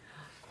sen.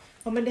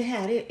 Ja, men det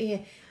här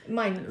är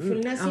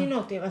mindfulness är ju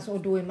något, alltså, och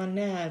då är man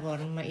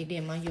närvarande i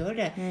det man gör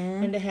det.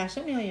 Men det här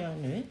som jag gör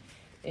nu,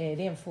 det är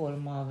en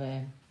form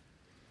av,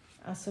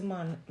 alltså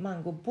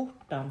man går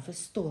bortanför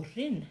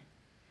storyn.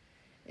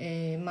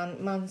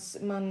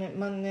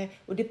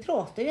 Och det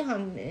pratar ju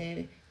han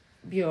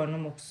Björn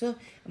om också.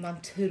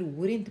 Man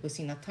tror inte på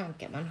sina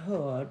tankar, man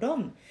hör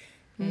dem.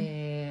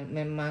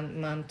 Men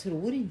man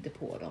tror inte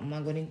på dem.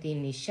 Man går inte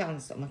in i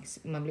känslan.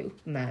 Man blir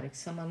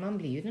uppmärksam. Man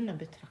blir ju den där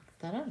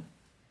betraktaren.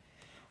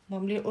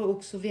 Man blir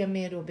också, vem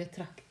är då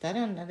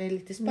betraktaren? Det är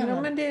lite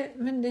spännande. Ja,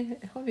 men det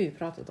har vi ju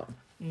pratat om.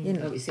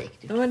 Det har vi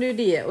säkert gjort. Ja, men det är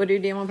det, och det är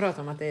det man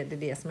pratar om, att det är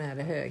det som är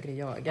det högre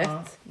jaget.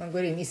 Ja, man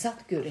går in i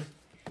Satguru.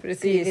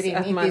 Precis, in,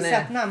 att inte man i är...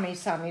 Satnam i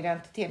sann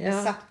identitet,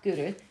 men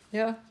Satguru.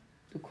 Ja.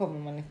 Då kommer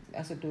man,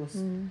 alltså då,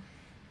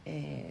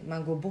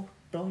 man går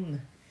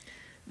bortom.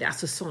 Det är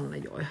alltså såna,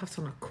 jag har haft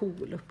såna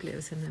cool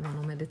upplevelser när man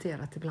har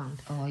mediterat ibland.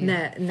 Ja.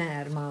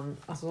 När man,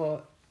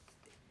 alltså,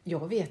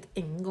 jag vet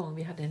en gång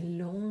vi hade en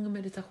lång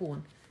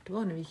meditation. Det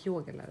var när vi gick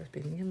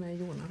yogalärarutbildningen med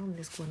Jonar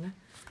i Skåne.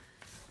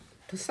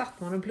 Då satt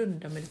man och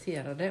blundade och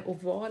mediterade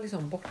och var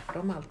liksom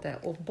bortom allt det.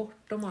 Och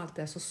bortom allt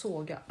det så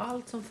såg jag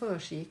allt som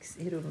försiggick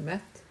i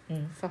rummet.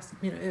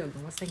 Fast mina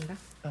ögon var stängda.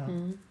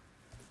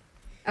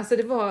 Alltså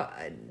det var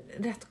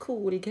en rätt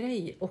cool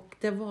grej. Och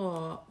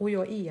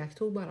jag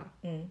iakttog bara.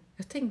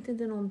 Jag tänkte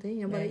inte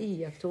någonting, jag bara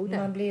iakttog det.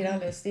 Man blir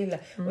alldeles stilla.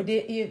 Och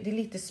det är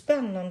lite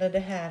spännande det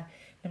här.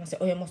 När man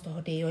säger, jag måste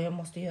ha det och jag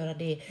måste göra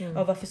det.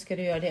 Ja, varför ska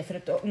du göra det? För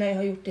att när jag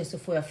har gjort det så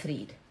får jag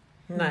frid.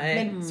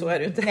 Nej, så är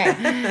det inte.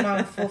 Nej,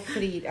 man får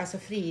frid. Alltså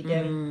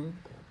friden,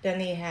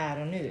 den är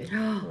här och nu.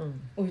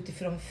 Och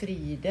utifrån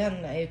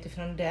friden,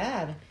 utifrån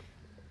där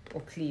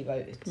och kliva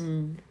ut.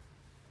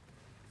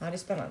 Ja, det är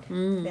spännande.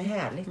 Det är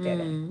härligt, är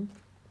det.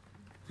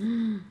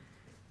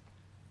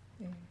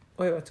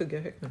 Och jag tuggar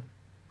högt nu.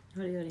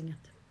 Ja, det gör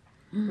inget.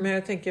 Men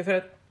jag tänker, för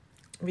att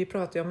vi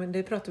pratar ju om,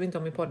 det pratar vi inte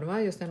om i podden,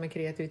 va? Just det här med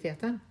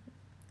kreativiteten.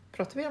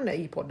 Pratar vi om det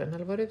i podden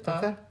eller var det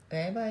utanför? Ja,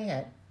 nej, vad är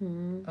här?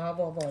 Ja,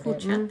 vad var det?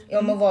 Fortsätt.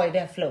 Ja, man var i det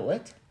här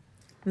flowet.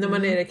 När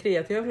man är i det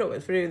kreativa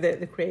flowet, för det är ju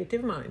the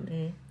creative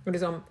mind. Och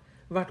liksom,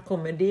 vart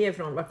kommer det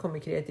ifrån? Vart kommer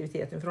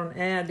kreativiteten ifrån?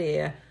 Är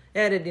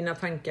det dina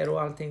tankar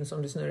och allting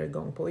som du snurrar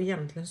igång på?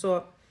 Egentligen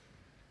så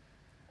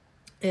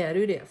är det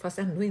ju det, fast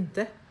ändå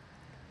inte.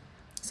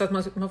 Så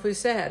att man får ju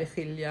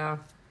särskilja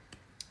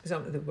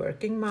liksom, the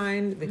working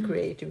mind, the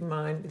creative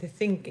mind, the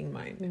thinking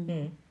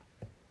mind.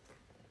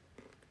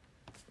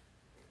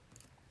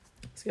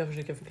 Ska jag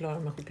försöka förklara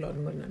med choklad i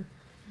munnen.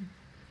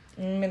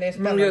 Men det är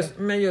spännande.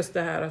 Men just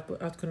det här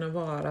att kunna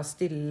vara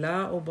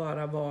stilla och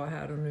bara vara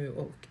här och nu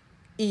och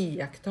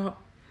iaktta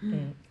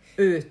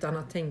utan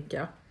att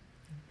tänka.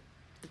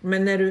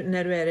 Men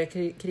när du är i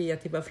det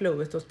kreativa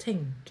flowet, då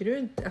tänker du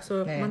inte...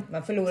 Alltså, Nej,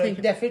 man förlorar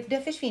inte.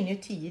 Där försvinner ju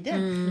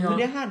tiden. Och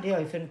det hade jag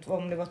ju för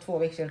om det var 2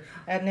 veckor sedan.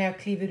 När jag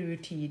kliver ur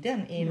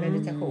tiden i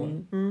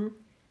meditation.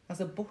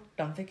 Alltså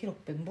bortanför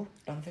kroppen,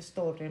 bortanför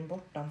storyn,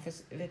 bortanför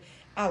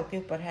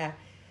alltihopa det här.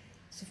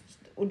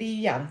 Och det är ju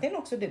egentligen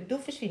också, då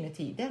försvinner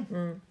tiden.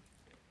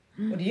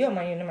 Och det gör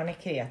man ju när man är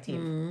kreativ.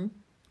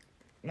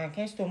 Man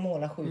kan ju stå och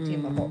måla 7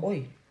 timmar på,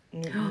 oj,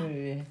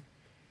 nu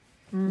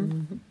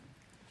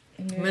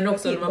men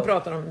också när man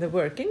pratar om the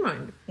working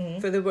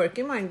mind. För the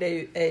working mind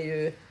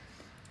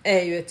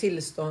är ju ett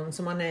tillstånd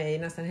som man är i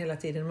nästan hela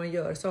tiden. Man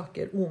gör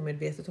saker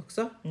omedvetet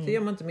också. Det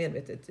gör man inte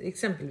medvetet.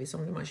 Exempelvis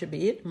om när man kör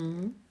bil.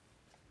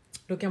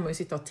 Då kan man ju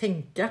sitta och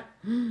tänka.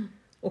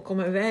 Och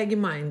komma iväg i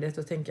mindet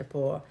och tänka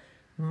på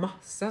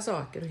massa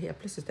saker. Och helt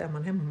plötsligt är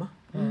man hemma.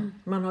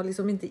 Man har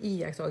liksom inte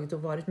iakttagit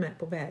och varit med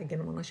på vägen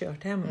när man har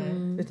kört hem.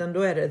 Utan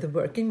då är det the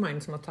working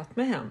mind som har tagit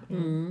mig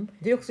hem.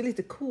 Det är också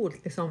lite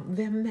coolt. Liksom,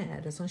 vem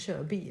är det som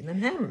kör bilen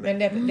hem?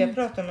 Men det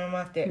pratar man om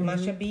att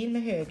man kör bil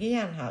med höger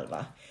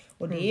hjärnhalva.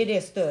 Och det är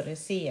det större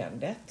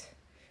seendet.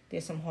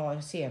 Det som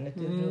har seendet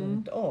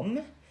runt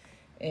om.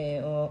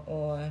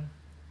 Och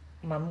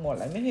man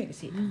målar med höger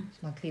sida.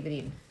 Så man kliver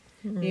in.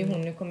 Det är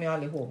hon, nu kommer jag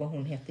aldrig ihåg vad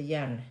hon heter,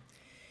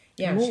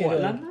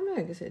 Målar man med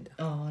höger sida?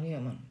 Ja, det gör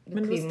man.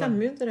 Men då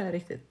stämmer ju inte det här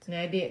riktigt.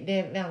 Nej,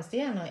 det vänster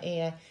hjärna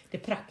är det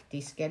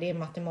praktiska, det är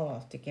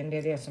matematiken, det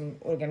är det som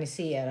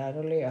organiserar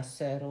och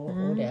löser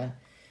och det.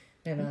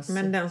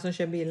 Men den som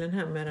kör bilen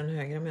hem är den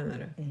högra,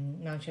 menar du?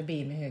 När han kör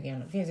bil med höger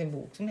hjärnhalva. Det finns en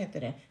bok som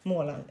heter det,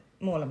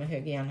 Måla med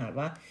höger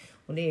hjärnhalva.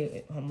 Och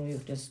det har man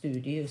gjort en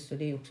studie just, och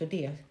det är också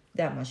det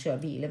där man kör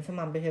bilen. För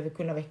man behöver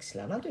kunna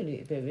växla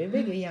naturligtvis, behöver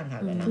bägge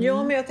hjärnhalvorna.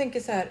 Ja, men jag tänker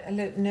så här,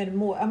 eller när du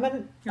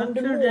om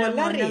du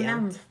målar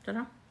rent.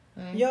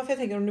 Ja, för jag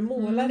tänker om du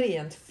målar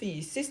rent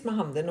fysiskt med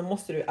handen, då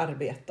måste du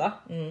arbeta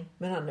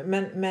med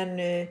handen.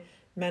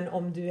 Men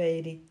om du är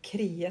i det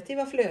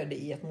kreativa flödet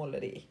i ett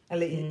måleri,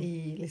 eller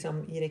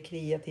i det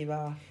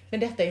kreativa men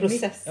detta är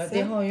processen.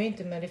 Det har ju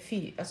inte med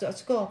det alltså att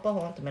skapa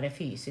har inte med det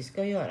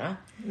fysiska att göra.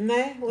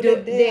 Nej, och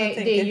jag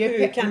tänker,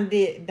 hur kan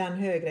den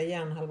högra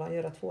hjärnhalvan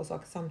göra 2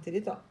 saker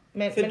samtidigt då?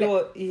 För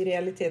då i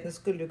realiteten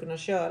skulle du kunna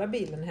köra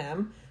bilen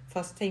hem,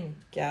 fast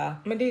tänka...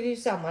 Men det är ju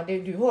samma,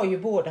 du har ju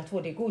båda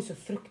två, det går så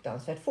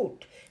fruktansvärt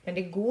fort. Men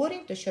det går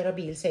inte att köra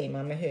bil, säger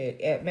man,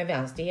 med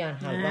vänster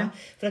hjärnhalva.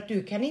 För att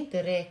du kan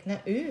inte räkna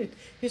ut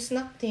hur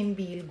snabbt din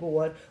bil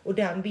går och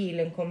den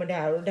bilen kommer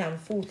där och den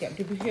foten.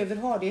 Du behöver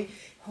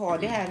ha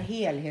det här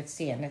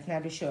helhetsscenet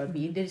när du kör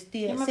bil.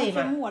 Men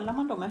varför målar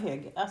man då med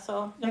höger?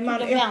 Alltså, jag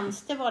trodde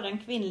vänster var den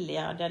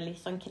kvinnliga, den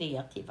liksom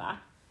kreativa.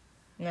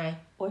 Nej.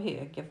 Och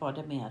höger var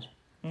det mer...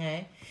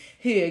 Nej.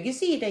 Höger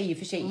sida i och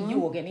för sig i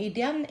yogan, i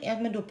den,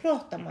 men då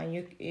pratar man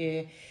ju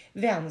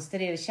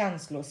vänster är det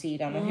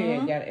känslosidan och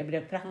höger är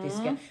det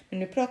praktiska. Men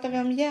nu pratar vi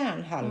om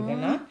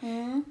hjärnhalvorna.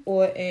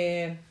 Och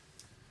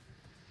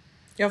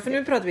ja, för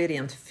nu pratar vi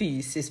rent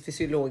fysiskt,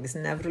 fysiologiskt,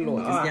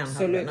 neurologiskt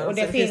hjärnhalvorna. Och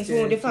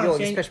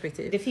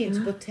det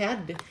finns på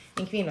TED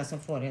en kvinna som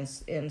får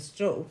en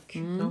stroke.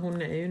 Ja,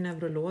 hon är ju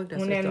neurolog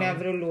dessutom. Hon är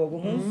neurolog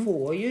och hon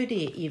får ju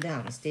det i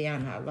vänster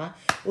hjärnhalva.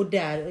 Och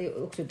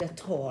där också det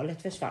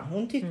talet försvann.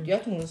 Hon tyckte ju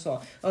att hon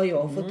sa, ja,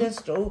 jag har fått en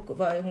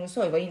stroke. Hon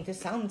sa det var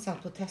intressant,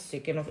 satt på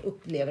testcykeln och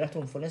upplever att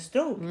hon får en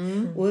stroke.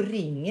 Och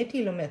ringer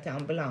till och med till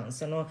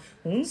ambulansen. Och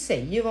hon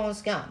säger vad hon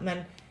ska,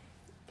 men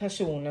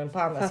personen på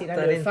andra sidan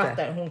nu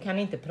fattar, hon kan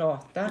inte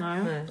prata.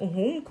 Nej. Och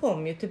hon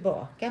kom ju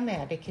tillbaka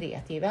med det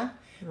kreativa.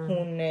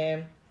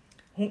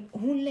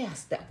 Hon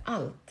läste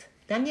allt.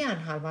 Den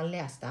hjärnhalvan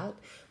läste allt.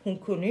 Hon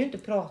kunde ju inte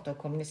prata och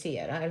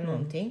kommunicera eller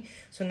någonting.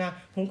 Så när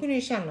hon kunde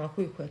ju känna att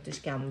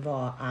sjuksköterskan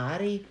var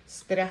arg,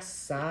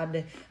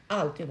 stressad,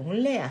 allt. Hon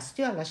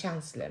läste ju alla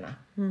känslorna.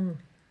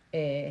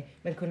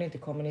 Men kunde inte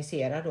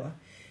kommunicera då.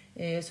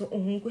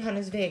 Så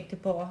hennes väg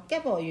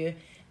tillbaka var ju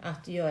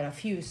att göra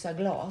fjusa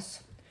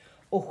glas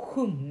och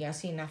sjunga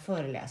sina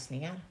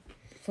föreläsningar.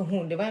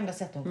 För det var enda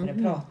sättet hon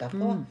kunde prata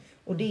på.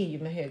 Och det är ju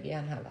med höger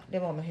hjärnhalva. Det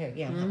var med höger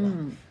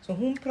hjärnhalva.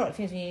 Så det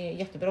finns ju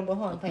jättebra att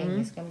ha en på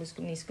engelska om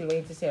ni skulle vara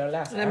intresserade av att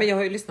läsa. Nej, men jag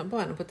har ju lyssnat på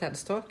henne på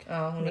TED's Talk.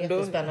 Ja, hon är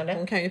jättespännande.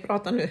 Hon kan ju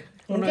prata nu.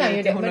 Hon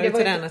har ju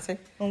tränat sig.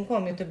 Hon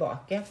kom ju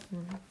tillbaka.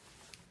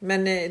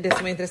 Men det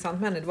som är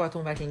intressant med henne var att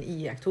hon verkligen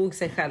iakttog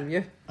sig själv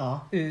ju.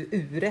 Ja.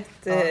 Ur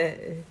ett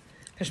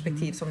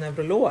perspektiv som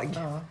neurolog.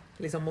 Ja.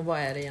 Liksom, och vad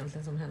är det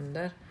egentligen som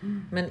händer?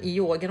 Men i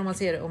yogan,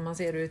 om man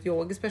ser ur ett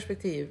yogiskt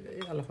perspektiv,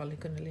 i alla fall i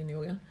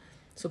kundalini-yogan,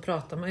 så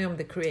pratar man ju om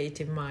the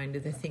creative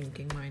mind, the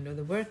thinking mind och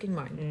the working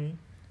mind.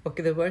 Och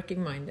the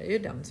working mind är ju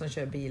den som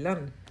kör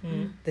bilen.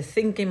 The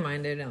thinking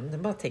mind är ju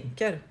den bara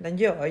tänker. Den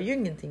gör ju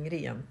ingenting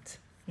rent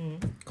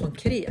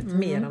konkret,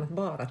 mer än att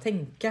bara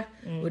tänka.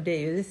 Och det är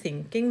ju the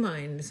thinking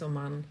mind som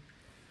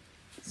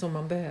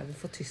man behöver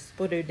få tyst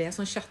på. Det är ju det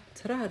som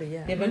tjattrar i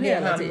hjärnan. Det är väl det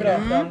han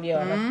pratar om,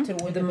 Björn.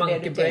 Tror inte på det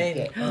du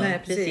tänker.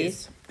 Nej,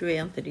 precis. Du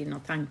är inte dina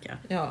tankar.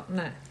 Ja,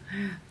 nej.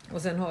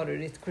 Och sen har du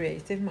ditt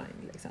creative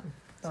mind liksom.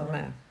 Som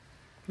är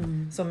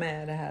som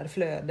är det här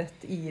flödet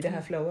i det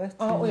här flowet.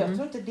 Ja, och jag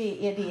tror inte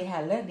det är det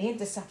heller. Det är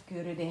inte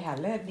Satguru det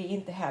heller. Det är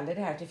inte heller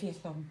det här att det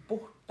finns någon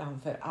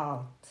bortanför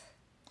allt.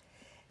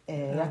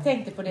 Jag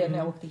tänkte på det när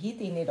jag åkte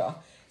hit in idag.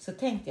 Så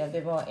tänkte jag,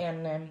 det var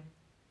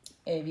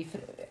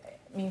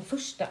min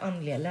första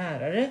andliga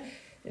lärare.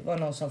 Det var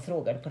någon som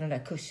frågade på den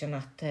där kursen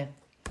att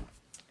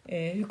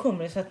hur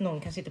kommer det sig att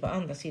någon kan sitta på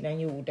andra sidan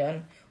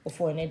jorden och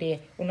få en idé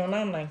och någon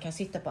annan kan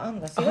sitta på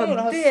andra sidan jorden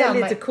och ha det är samma...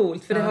 lite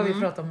coolt, för det har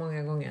vi pratat om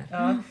många gånger.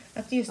 Ja,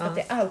 att just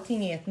att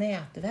allting är ett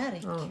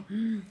nätverk.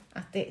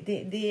 Att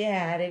det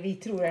är, vi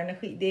tror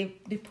energi,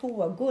 det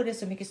pågår, det är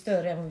så mycket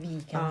större än vad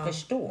vi kan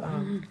förstå.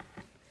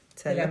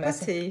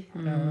 Telepati.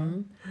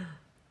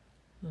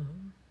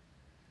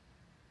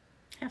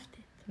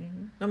 Häftigt.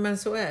 Ja, men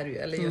så är det ju.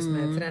 Eller just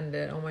med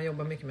trender, om man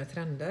jobbar mycket med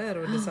trender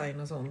och design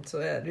och sånt, så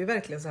är det ju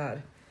verkligen så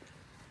här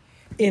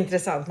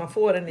intressant. Man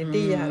får en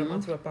idé här och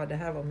man tror att bara det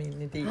här var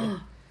min idé.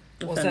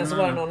 Och sen så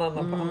var det någon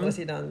annan på andra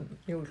sidan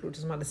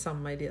jordklotet som hade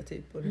samma idé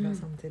typ ungefär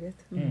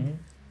samtidigt.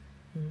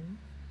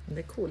 Det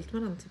är coolt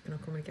med den typen av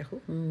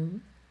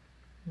kommunikation.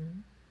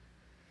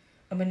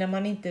 Ja, men när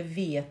man inte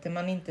vet det,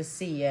 man inte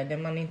ser det,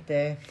 man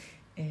inte...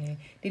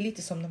 det är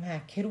lite som de här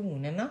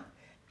kronorna.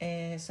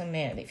 Som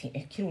är,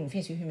 kronor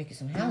finns ju hur mycket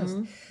som helst.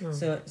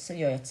 Så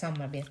gör jag ett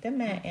samarbete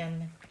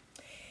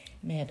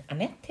med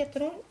Annette heter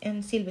hon,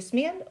 en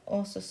silversmed.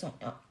 Och så sa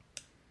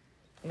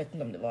jag vet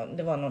inte om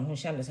det var någon hon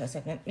kände så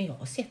här, men jag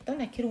har sett den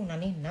här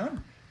kronan innan.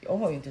 Jag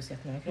har ju inte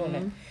sett några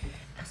kronor.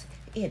 Alltså,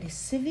 är det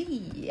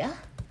Svea?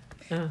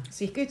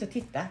 Så gick jag ut och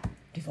tittade.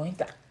 Det var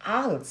inte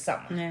alls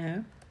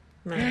samma.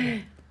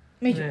 Nej.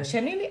 Men jag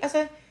känner ju,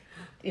 alltså,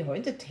 jag har ju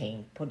inte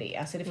tänkt på det.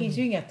 Alltså, det finns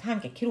ju inga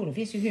tankar. Kronor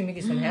finns ju hur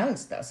mycket som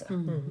helst. Alltså.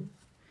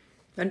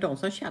 Men de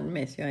som känner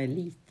mig så jag är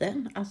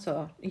liten,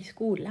 alltså i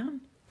skolan,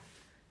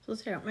 så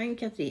säger jag, men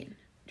Katrin,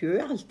 du har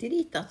ju alltid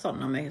ritat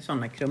sådana med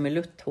sådana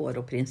krumelutthår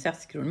och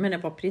prinsesskronor. Men det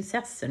var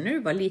prinsessor när du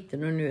var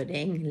liten och nu är det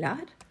änglar.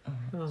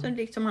 Så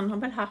liksom man har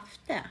väl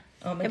haft det.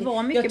 Ja, det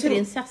var mycket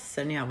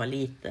prinsessor när jag var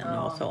liten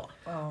och så.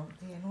 Ja,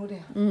 det är nog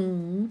det.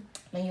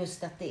 Men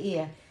just att det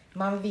är,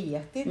 man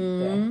vet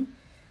inte.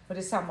 Och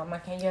det är samma, man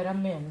kan göra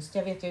mönster.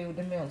 Jag vet, jag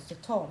gjorde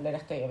mönstertavlor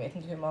detta, jag vet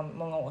inte hur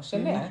många år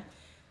sedan det är.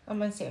 Ja,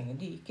 men sen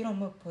dyker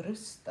de upp på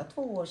Rusta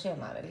 2 år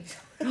senare.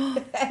 Liksom.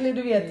 Eller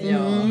du vet,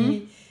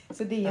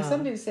 så det är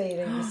som du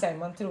säger,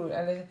 man tror,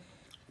 eller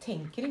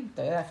tänker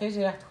inte. Därför är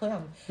det rätt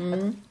skönt.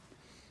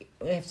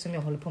 Eftersom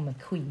jag håller på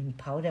med Queen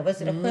Power. Det var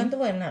så skönt att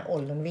vara i den här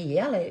åldern. Vi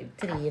är alla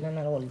 3 i den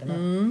här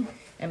åldern.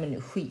 Ja, men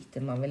nu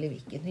skiter man väl i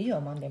vilket. Nu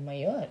gör man det man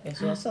gör.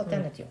 Så jag sa till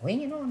henne att jag har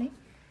ingen aning.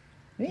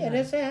 Nu är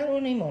det så här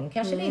och imorgon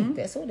kanske det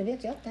inte är så. Det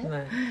vet jag inte.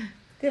 Nej.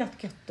 Det är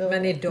rätt gött.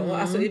 Men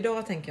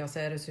idag tänker jag så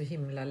är det så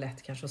himla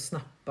lätt kanske att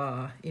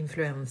snappa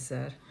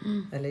influenser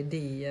eller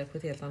idéer på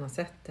ett helt annat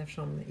sätt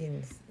eftersom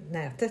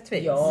nätet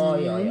finns. Ja.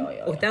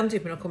 Och den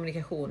typen av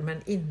kommunikation.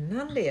 Men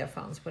innan det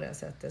fanns på det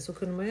sättet så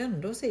kunde man ju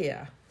ändå se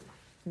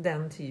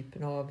den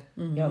typen av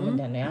men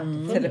den är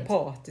alltid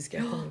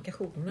telepatiska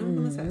kommunikationer på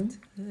något sätt.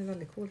 Det är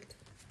väldigt coolt.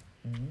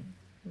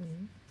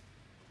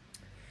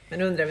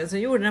 Men undrar vem som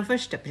gjorde den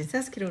första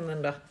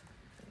prinsesskronan då?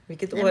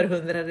 Vilket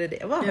århundrade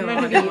det var. Ja,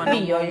 men vi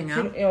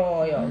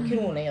har ju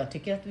kronor. Jag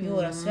tycker att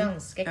våra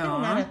svenska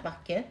kronor är rätt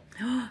vacker.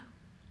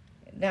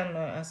 Den,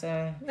 alltså...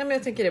 Nej, men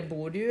jag tänker det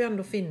borde ju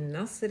ändå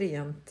finnas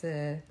rent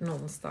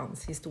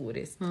någonstans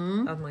historiskt.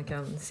 Att man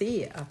kan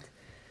se att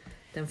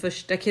den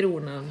första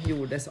kronan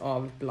gjordes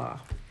av bla.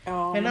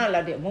 Ja. Men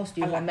alla det måste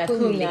ju vara med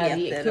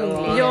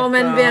kungligheter. Ja,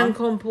 men vem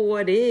kom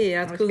på det?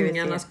 Att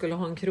kungarna skulle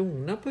ha en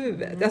krona på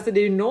huvudet. Alltså det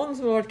är ju någon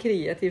som har varit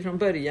kreativ från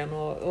början.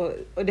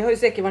 Och det har ju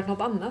säkert varit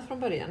något annat från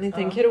början. Inte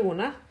en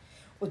krona.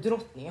 Och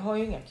drottningen har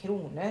ju inga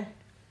kronor.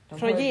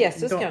 Från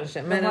Jesus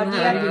kanske. Men de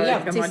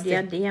har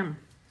diadem.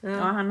 Ja,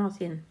 han har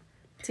sin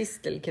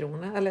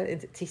tistelkrona. Eller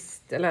inte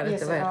tistel. Eller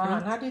Jesus, inte, vad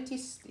han hade ju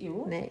tistel.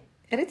 Nej,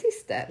 är det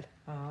tistel?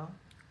 Ja.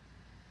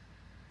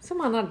 Som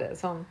han hade.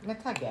 Som...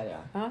 Med taggar,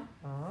 ja.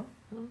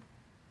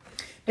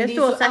 Det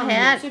står så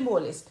här.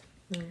 Symboliskt.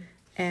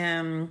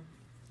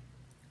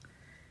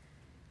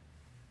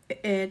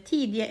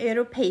 Tidiga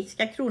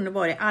europeiska kronor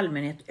var i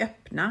allmänhet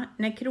öppna.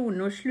 När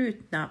kronor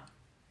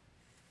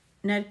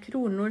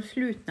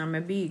slutna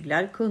med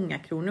byglar,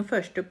 kungakronor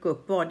först dök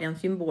upp, var det en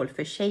symbol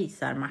för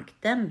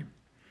kejsarmakten.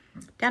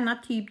 Denna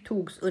typ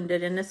togs under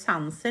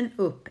renässansen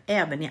upp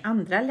även i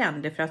andra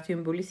länder för att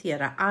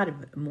symbolisera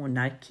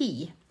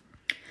arvmonarki.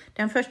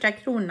 Den första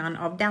kronan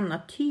av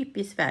denna typ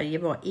i Sverige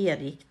var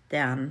Erik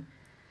den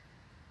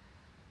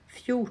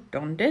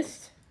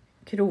 14:s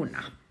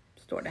krona,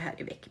 står det här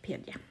i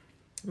Wikipedia.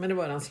 Men det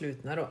var den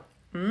slutna då?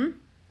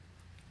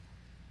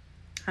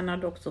 Han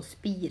hade också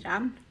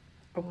spiran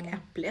och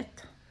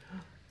äpplet.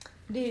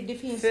 Det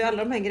finns för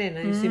alla de här grejerna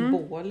är ju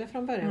symboler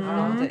från början för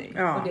någonting.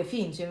 Ja. Och det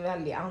finns ju en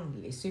väldigt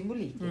andlig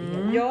symbolik i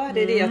det. Ja,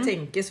 det är det jag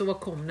tänker. Så vad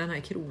kom den här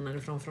kronan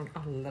ifrån från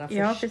allra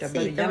första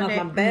precis, början? Att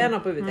man bär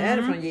något på huvudet. Är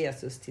det från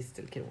Jesus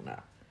tistelkrona?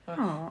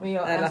 Men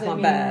Eller att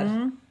man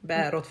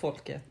bär åt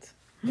folket.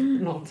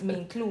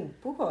 Min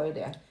klokbok har ju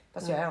det.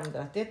 Fast jag har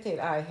ändrat det till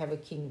I have a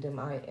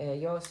kingdom,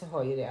 jag så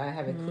har ju det, I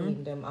have a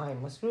kingdom I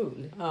must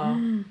rule. Ja.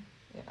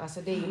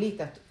 Alltså det är ju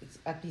lite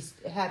att bli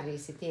herre i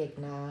sitt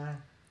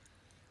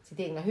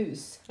egna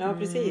hus. Ja,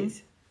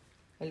 precis.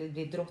 Eller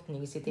bli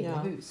drottning i sitt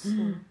egna hus.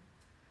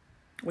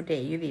 Och det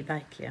är ju vi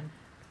verkligen.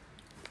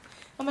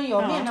 Ja, men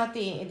jag menar att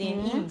det är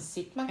en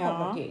insikt man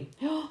kommer till.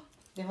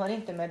 Det har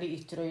inte med det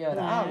yttre att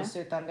göra alls,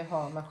 utan det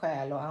har med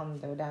själ och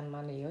ande och den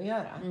man är att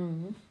göra.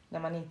 När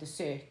man inte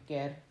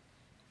söker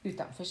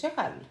utanför sig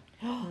själv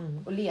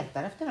och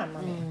letar efter den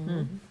man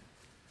är.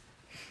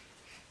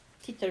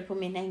 Tittar du på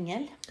min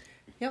ängel?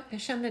 Ja,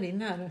 jag känner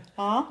din här.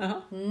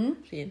 Ja.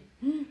 Fin.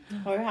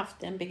 Har ju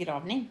haft en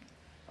begravning.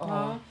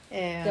 Ja.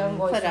 Den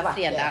var ju så Förra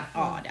vacker. fredagen.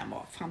 Ja, den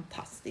var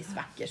fantastiskt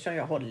vacker. Så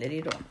jag håller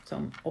i då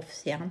som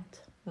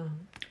officiant.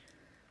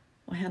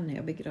 Och henne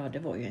jag begravde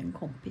var ju en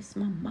kompis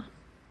mamma.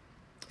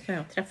 Så jag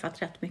har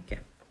träffat rätt mycket.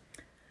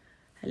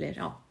 Eller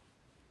ja,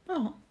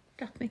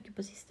 rätt mycket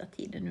på sista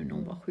tiden nu när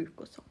hon var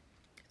sjuk och så.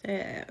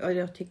 Och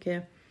jag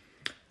tycker,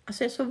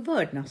 alltså det är så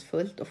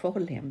vördnadsfullt att få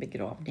hålla i en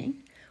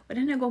begravning. Och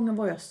den här gången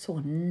var jag så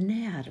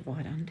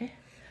närvarande.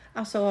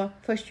 Alltså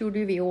först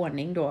gjorde vi i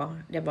ordning då.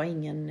 Det var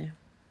ingen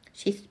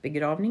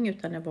kistbegravning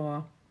utan det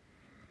var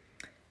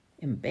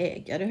en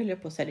bägare, höll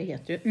jag på att säga, det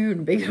heter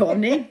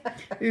urnbegravning.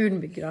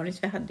 Urnbegravning, så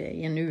vi hade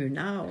en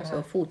urna och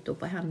så foto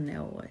på henne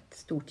och ett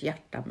stort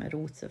hjärta med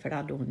rosor, för det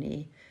hade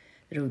hon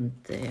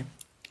runt,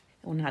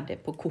 hon hade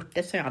på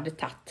kortet som jag hade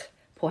tagit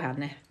på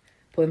henne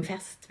på en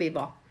fest vi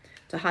var.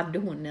 Så hade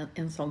hon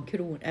en sån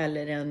kron,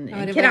 eller en det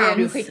krans. var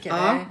det du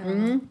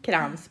skickade.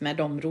 Krans med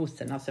de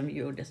rosorna som vi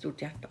gjorde,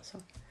 stort hjärta så.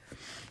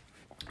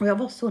 Och jag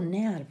var så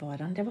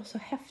närvarande, det var så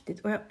häftigt.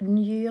 Och jag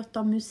njöt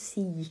av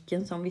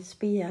musiken som vi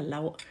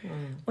spelade.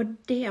 Och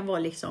det var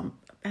liksom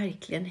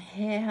verkligen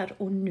här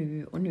och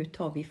nu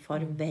tar vi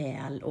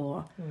farväl.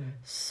 Och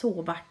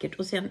så vackert.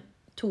 Och sen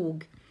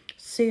tog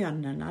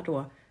sönerna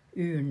då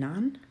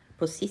urnan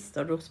på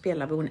sista. Och då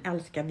spelade vi Hon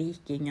älskar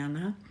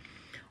vikingarna.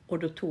 Och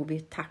då tog vi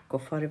tack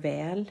och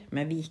farväl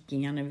med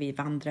vikingarna. Vi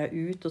vandrade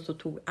ut och så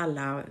tog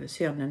alla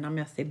sönerna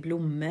med sig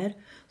blommor.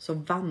 Så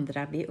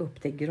vandrade vi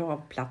upp till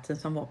gravplatsen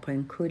som var på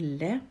en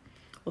kulle.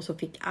 Och så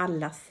fick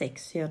alla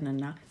 6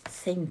 sönerna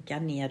sänka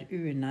ner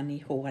urnan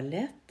i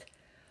hålet.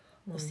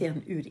 Och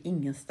sen ur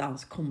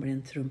ingenstans kommer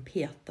en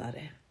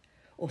trumpetare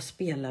och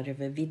spelar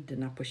över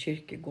vidderna på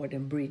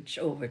kyrkogården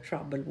Bridge over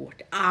troubled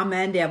water.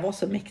 Men det var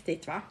så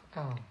mäktigt, va?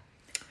 Ja.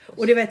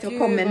 Och det vet jag,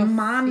 kom Gud, en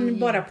man vad fint.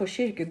 bara på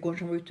kyrkogården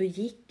som var ute och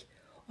gick.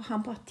 Och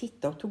han bara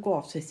tittade och tog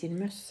av sig sin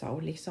mössa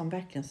och liksom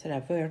verkligen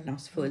sådär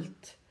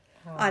vördnadsfullt.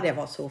 Ja, det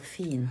var så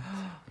fint.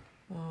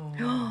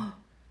 Ja.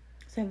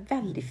 Så det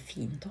är väldigt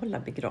fint att hålla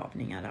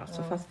begravningar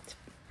alltså, fast...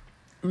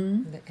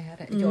 Det är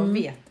det.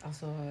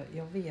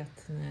 Jag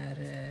vet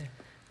när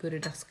Gurra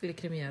Dass skulle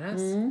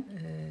kremeras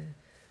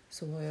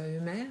så var jag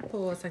ju med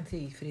på Sankt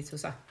Sigfrids och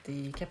satt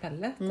i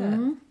kapellet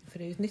där. För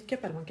det är ju ett nytt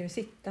kapell, man kan ju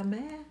sitta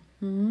med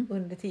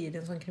under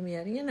tiden som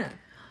kremeringen är.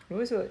 Det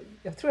var så,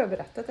 jag tror jag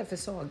berättat det för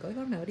Saga har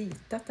varit med och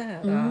ritat det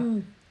här.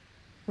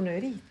 Hon har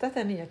ju ritat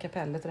det nya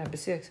kapellet och det här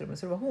besöksrummet.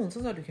 Så det var hon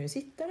som sa, du kan ju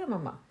sitta där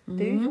mamma.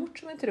 Det är ju gjort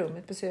som ett rum,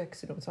 ett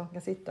besöksrum så hon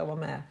kan sitta och vara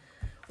med.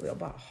 Och jag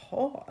bara,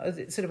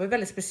 så det var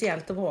väldigt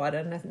speciellt att vara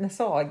där när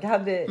Saga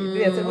hade, du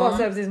vet, det var så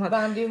här precis som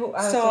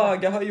att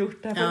Saga har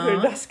gjort det här för att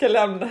Gurra Dass ska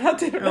lämna här,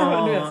 typ. Du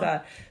vet, så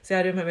här. Så jag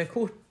hade med mig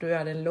kort och jag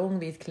hade en lång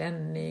vit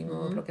klänning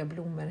och plockade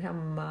blommor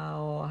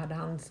hemma och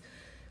hade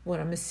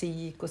våra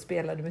musik och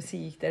spelade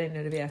musik där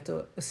inne, du vet,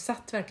 och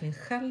satt verkligen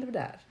själv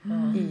där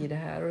i det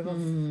här. Och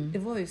det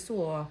var ju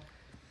så,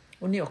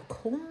 och när jag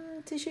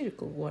kom till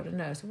kyrkogården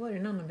där så var det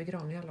en annan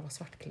begravning, alla var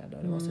svartklädda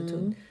och det var så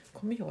tungt.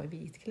 Kommer jag i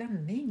vit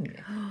klänning.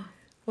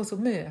 Och så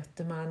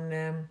möter man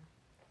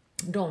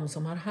de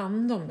som har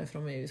hand om det, för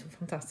de är ju så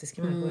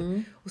fantastiska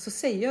människor. Och så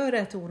säger jag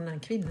det till den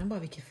kvinnan bara,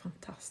 vilket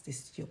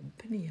fantastiskt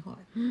jobb ni har.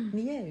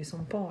 Ni är ju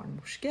som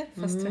barnmorskor,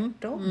 fast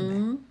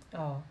tvärtom.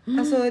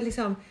 Alltså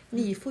liksom,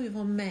 ni får ju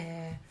vara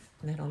med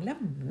när de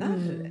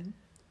lämnar.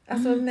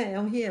 Alltså med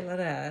om hela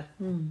det här.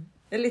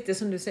 Det är lite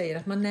som du säger,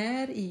 att man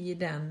är i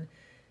den...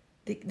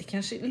 Det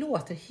kanske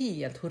låter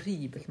helt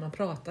horribelt när man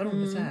pratar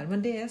om det så här,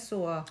 men det är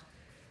så...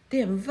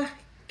 Det är en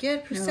vacker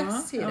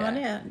process i det.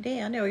 Ja, det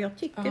är det. Och jag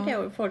tycker det.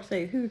 Och folk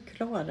säger, hur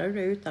klarar du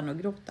det utan att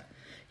gråta?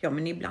 Ja,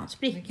 men ibland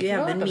spricker ju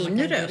även min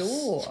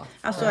röst.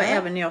 Alltså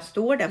även när jag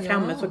står där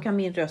framme så kan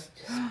min röst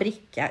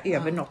spricka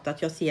över något.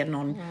 Att jag ser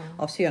någon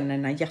av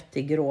sönerna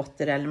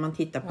jättegråter. Eller man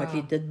tittar på ett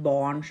litet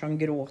barn som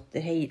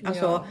gråter. Hej.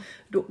 Alltså,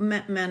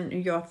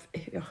 men jag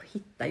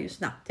hittar ju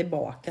snabbt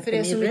tillbaka för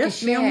till min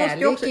röst. Men jag måste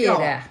ju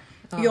också,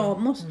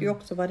 jag måste ju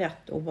också vara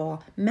rätt att vara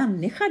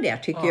människa där,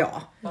 tycker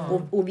jag.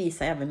 Och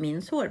visa även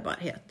min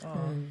sårbarhet.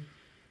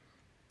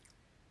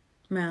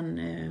 Men...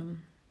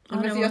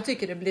 för jag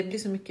tycker det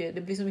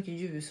blir så mycket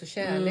ljus och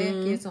kärlek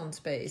i ett sånt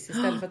space.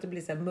 Istället för att det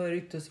blir så här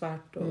mörkt och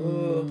svart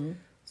och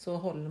så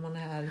håller man det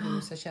här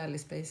ljusa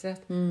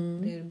kärleksspacet.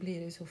 Det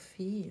blir ju så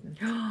fint.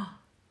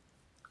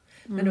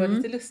 Men det var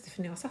lite lustigt,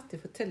 för när jag satt i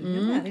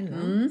fåtöljen här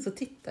innan så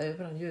tittade jag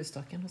på den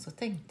ljusstaken och så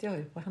tänkte jag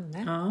ju på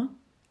henne.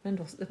 Men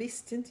då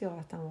visste inte jag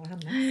att den var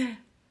henne.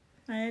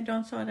 Nej,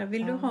 de sa det.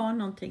 Vill du ha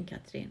någonting,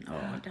 Katrin?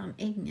 Ja, den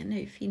ängen är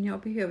ju fin. Jag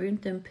behöver ju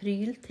inte en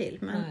pryl till.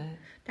 Men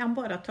den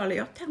bara talar.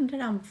 Jag tände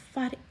den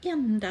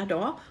varenda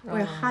dag. Och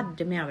jag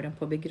hade med den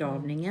på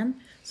begravningen.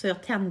 Så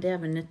jag tände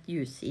även ett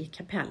ljus i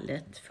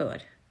kapellet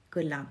för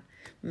Gullan.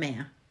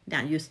 Med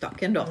den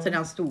ljusstaken då. Så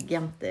den stod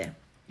jämte.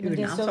 Men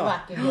det är så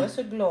vackert. Jag är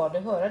så glad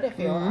att höra det.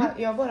 För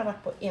jag har bara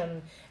varit på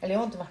jag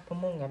har inte varit på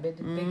många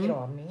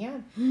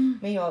begravningar.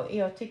 Men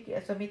jag tycker,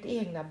 alltså mitt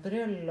egna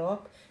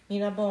bröllop,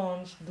 mina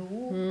barns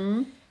dop.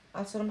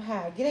 Alltså de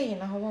här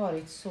grejerna har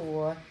varit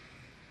så,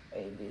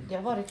 det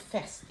har varit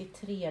fest i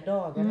 3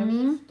 dagar när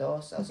vi gifte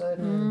oss. Alltså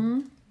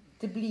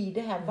det blir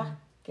det här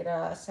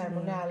vackra,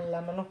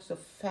 ceremoniella, men också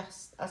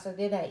fest. Alltså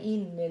det där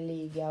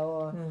innerliga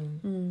och...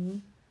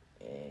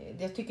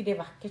 Jag tycker det är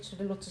vackert, så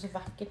det låter så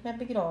vackert med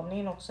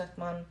begravningen också, att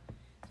man,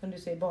 som du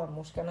säger,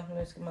 barnmorskan, att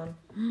nu ska man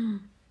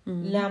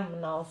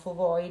lämna och få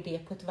vara i det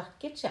på ett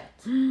vackert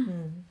sätt.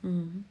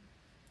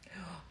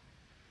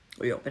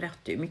 Och jag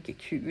berättar ju mycket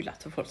kul,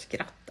 att folk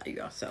skrattar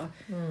ju alltså.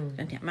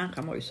 Den här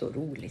människan var ju så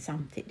rolig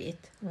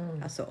samtidigt.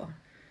 Alltså,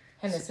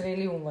 hennes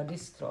religion var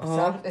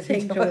disktrasad. Ja,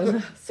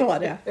 tänkte sa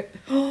det.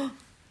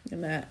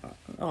 Men,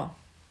 ja.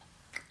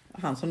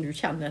 Han som du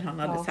känner, han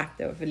hade sagt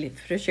det och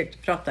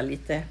försökt prata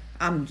lite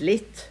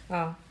andligt.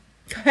 Ja.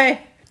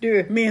 Hej,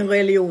 du, min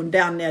religion,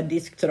 den är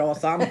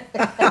disktrasan.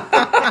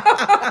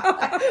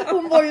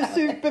 Hon var ju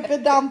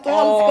superpedant och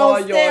älskade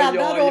att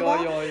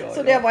städa.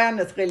 Så det var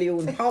hennes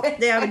religion. Ja,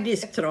 det är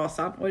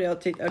disktrasan. Och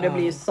jag tyckte, och det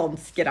blir ju sånt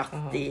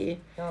skratt i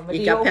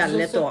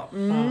kapellet då.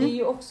 Det är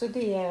ju också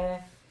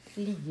det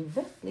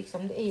livet,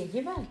 liksom. Det är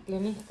ju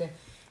verkligen inte...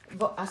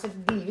 Alltså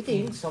livet är ju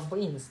inte som på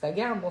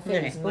Instagram och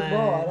Facebook,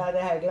 bara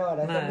det här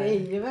glada. Det är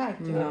ju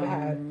verkligen det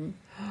här.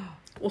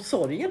 Och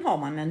sorgen har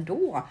man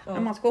ändå.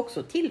 Men man ska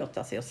också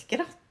tillåta sig att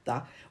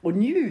skratta och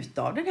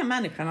njuta av den här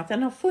människan, att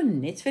den har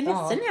funnits. För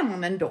ledsen är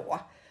man ändå.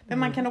 Men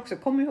man kan också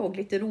komma ihåg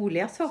lite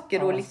roliga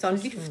saker och liksom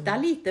lyfta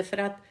lite, för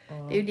att det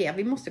är ju det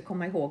vi måste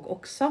komma ihåg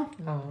också.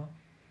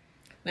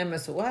 Nej, men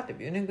så hade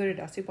vi ju en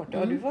Guridas-import.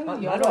 Ja, du var ju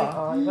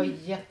då.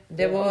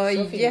 Det var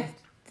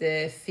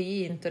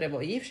jättefint, och det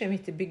var i och för sig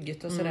mitt i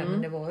bygget och sådär,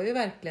 men det var ju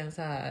verkligen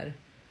så här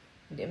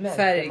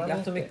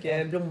färgglatt och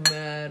mycket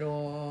blommor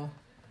och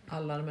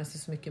alla de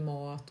mest så mycket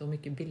mat och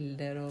mycket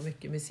bilder och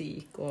mycket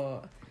musik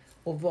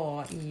och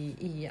vara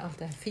i allt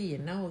det här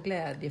fina och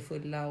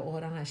glädjefulla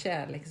och den här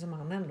kärleken som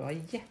han ändå har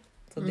gett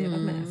och delat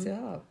med sig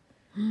av.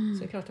 Så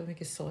det är klart att det var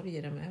mycket sorg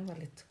i det med.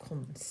 Väldigt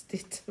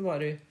konstigt var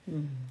det ju.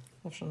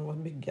 Eftersom det var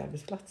en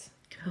byggarbetsplats.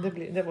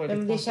 Det var ju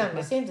men det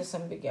kändes inte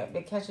som byggarbete.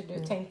 Det kanske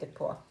du tänkte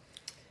på.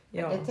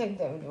 Ja. Jag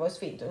tänkte det var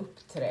fint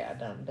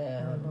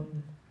uppträdande.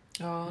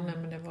 Ja, nej,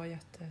 men det var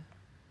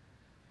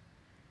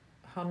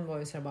Han var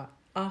ju så bara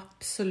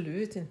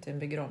absolut inte en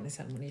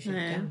begravningsceremoni i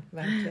kyrkan.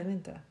 Verkligen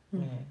inte.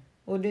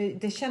 Och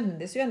det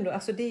kändes ju ändå,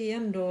 alltså det är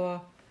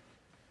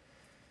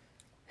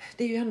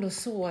ju ändå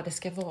så det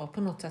ska vara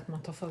på något sätt,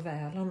 man tar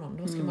farväl av någon.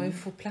 Då ska man ju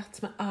få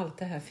plats med allt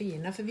det här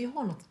fina. För vi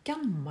har något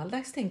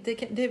gammaldags tänkt.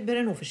 Det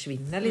börjar nog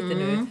försvinna lite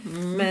nu.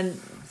 Men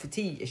för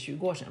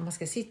 10-20 år sedan, man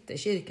ska sitta i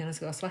kyrkan, det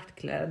ska vara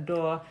svartklädd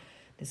och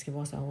det ska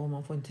vara så här,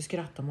 man får inte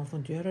skratta, man får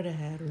inte göra det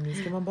här. Och nu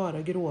ska man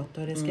bara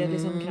gråta och det ska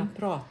liksom knappt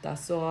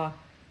pratas. Och,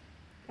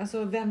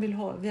 alltså vem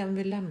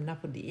vill lämna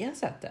på det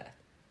sättet?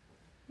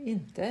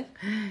 Inte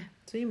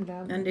så himla.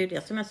 Men det är ju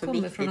det som är så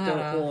viktigt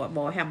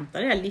att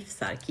hämta det här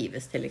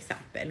livsarkivet till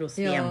exempel hos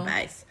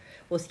Stenbergs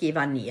och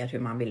skriva ner hur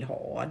man vill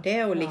ha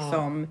det och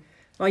liksom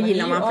vad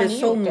gillar man för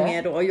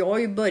sånger. Och jag har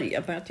ju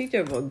börjat, men jag tyckte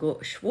det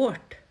var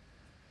svårt.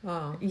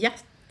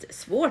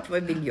 Jättesvårt.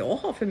 Vad vill jag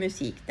ha för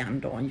musik den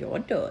dagen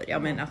jag dör? Ja,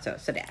 men alltså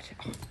sådär.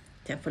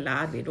 Det får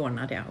Arvid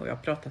ordna det, och jag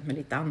har pratat med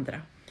lite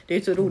andra. Det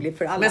är så roligt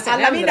för alla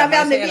mina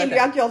vänner vill ju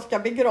att jag ska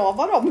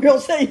begrava dem. Och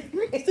jag säger,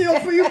 så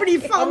jag får ju bli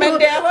fan 120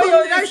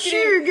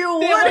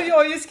 år. Det har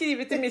jag ju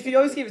skrivit i mitt, för jag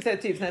har ju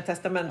skrivit typ sån här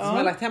testament som jag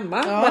har lagt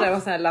hemma. Bara det var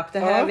sån här lapp, det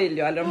här vill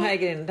jag, eller de här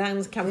grejerna,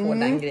 den kan få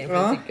den grejen, för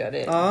jag tycker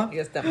det,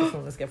 just den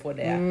personen ska få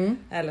det.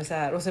 Eller så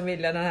här, och sen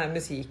vill jag den här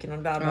musiken och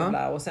bla bla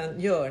bla, och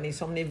sen gör ni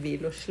som ni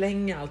vill och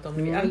släng allt om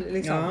ni vill,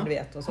 liksom, du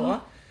vet, och så.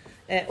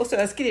 Och så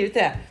har jag skrivit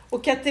det.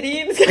 Och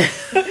Katrin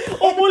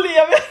om hon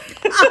lever.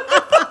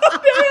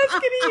 Det har jag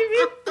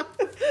skrivit.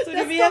 Så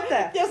du vet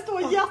det. Det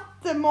står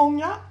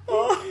jättemånga.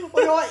 Och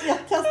jag har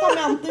ett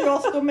testament där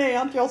jag står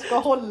med att jag ska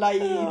hålla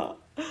i.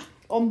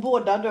 Om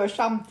båda dör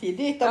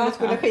samtidigt, om det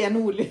skulle ske en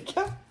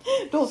olycka.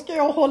 Då ska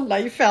jag hålla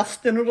i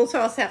festen, och då sa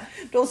jag så här,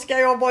 då ska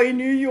jag vara i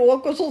New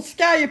York och så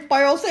skypar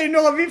jag och säger, nu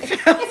har vi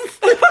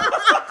fest.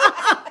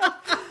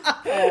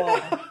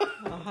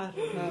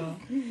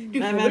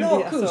 Du får väl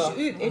ha kurs.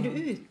 Är du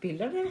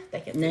utbildad i detta,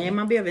 Katrin? Nej,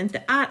 man behöver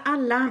inte.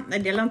 Alla,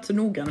 det är inte så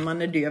noga när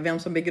man är död vem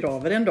som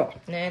begraver en dag.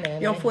 Nej.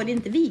 Jag får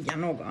inte viga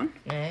någon.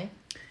 Nej.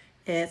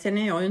 Sen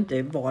är jag ju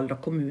inte vald av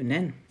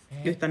kommunen.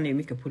 Utan det är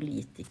mycket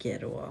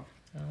politiker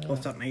och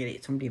sådana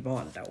grejer som blir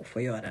valda och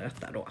får göra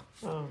detta då.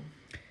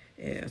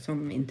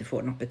 Som inte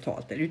får något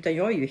betalt. Utan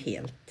jag är ju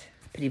helt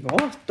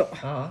privat då.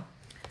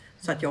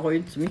 Så att jag har ju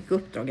inte så mycket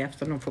uppdrag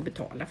eftersom de får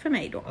betala för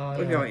mig då. Ja,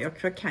 Och ja.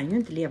 jag kan ju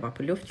inte leva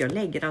på luft. Jag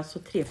lägger alltså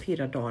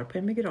 3-4 dagar på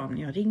en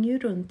begravning. Jag ringer ju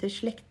runt till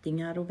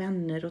släktingar och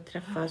vänner och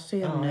träffar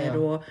söner. Ja.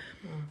 Och,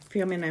 för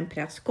jag menar, en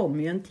präst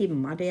kommer ju en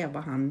timme, det är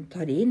vad han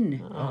tar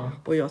in. Ja.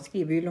 Och jag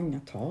skriver ju långa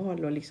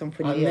tal och liksom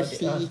får Ja, in ja,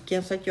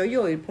 musiken. Så att jag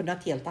gör ju på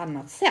något helt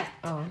annat sätt.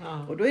 Ja.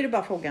 Ja. Och då är det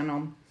bara frågan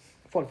om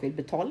folk vill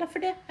betala för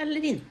det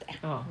eller inte.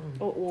 Ja.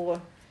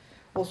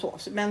 Och så.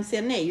 Men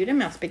sen är ju det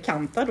mest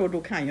bekanta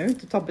då kan jag ju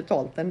inte ta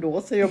betalt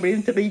ändå, så jag blir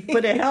inte rik på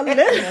det heller.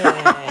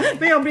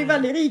 Men jag blir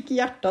väldigt rik i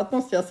hjärtat,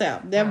 måste jag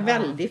säga. Det är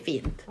väldigt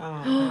fint.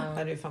 Ja,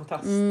 det är ju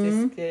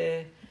fantastisk,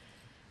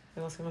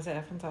 vad ska man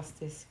säga,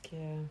 fantastisk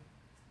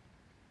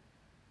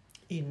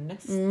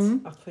ynnest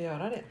att få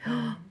göra det.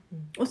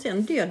 Och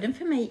sen döden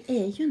för mig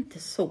är ju inte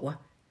så.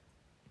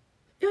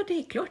 Ja, det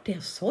är klart det är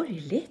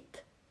sorgligt.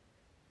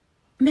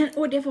 Men,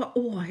 och det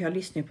var, jag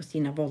lyssnade på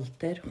Stina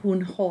Wolter.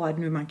 Hon har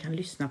nu, man kan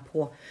lyssna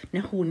på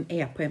när hon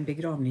är på en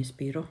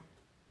begravningsbyrå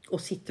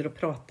och sitter och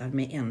pratar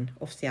med en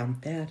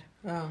officiant där.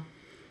 Ja.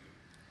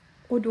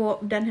 Och då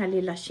den här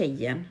lilla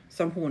tjejen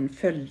som hon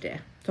följde,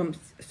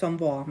 som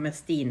var med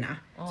Stina,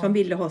 som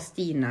ville ha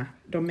Stina,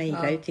 de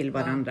mejlade ju till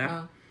varandra.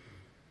 Ja.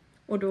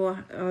 Och då,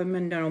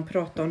 men när de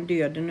pratar om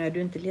döden, och är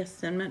du inte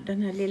ledsen, men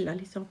den här lilla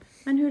liksom,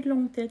 men hur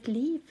långt är ett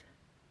liv?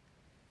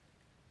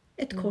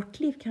 Ett kort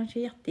liv kanske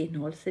är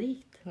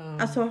jätteinnehållsrikt.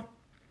 Ja. Alltså,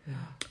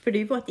 för det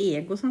är ju vårt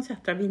ego som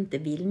sätter att vi inte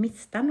vill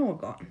mista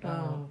någon.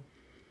 Ja.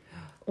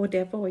 Och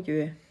det var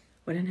ju,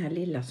 och den här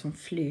lilla som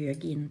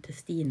flög in till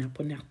Stina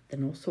på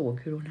natten och såg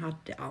hur hon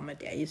hade, ja men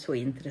det är ju så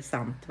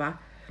intressant va.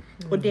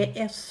 Och det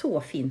är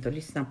så fint att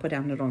lyssna på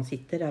den när de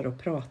sitter där och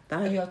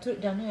pratar. Jag tror,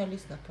 den har jag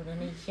lyssnat på, den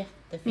är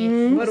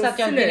jättefin. Vadå Så att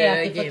jag flög grät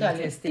i in till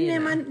fåtöljen. Stina? Nej,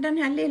 men den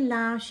här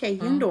lilla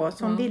tjejen då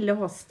som ville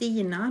ha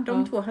Stina,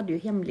 de två hade ju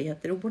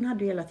hemligheter och hon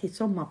hade ju hela tiden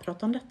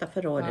sommarprat om detta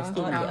förra året,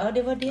 Stina. Ja,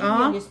 det var det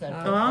jag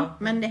lyssnade på. Ja,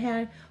 men det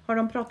här har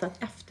de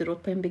pratat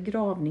efteråt på en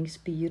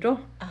begravningsbyrå.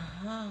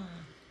 Aha.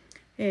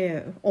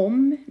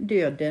 Om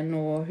döden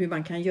och hur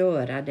man kan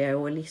göra det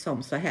och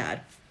liksom så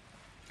här.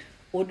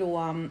 Och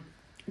då,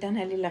 den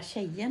här lilla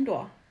tjejen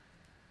då,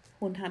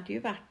 hon hade ju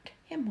varit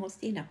hemma hos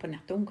Stina på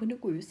natten. Hon kunde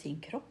gå ur sin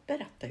kropp,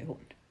 berättar ju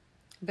hon.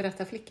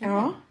 Berätta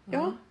flickan.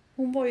 Ja.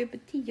 Hon var ju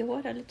 10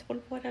 år eller 12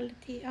 år eller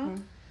 10. Ja.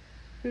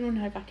 Hur hon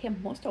hade varit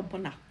hemma hos dem på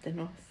natten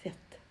och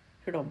sett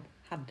hur de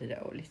hade det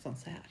och liksom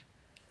så här.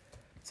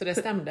 Så det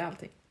stämde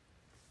allting?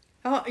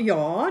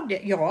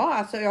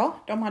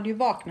 De hade ju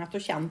vaknat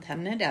och känt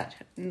henne där,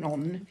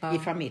 någon i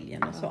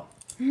familjen och så.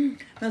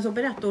 Men så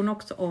berättade hon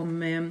också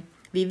om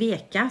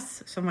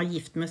Vivekas som var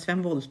gift med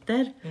Sven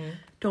Wolter.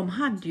 De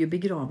hade ju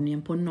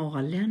begravningen på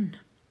Nalen.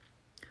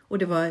 Och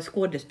det var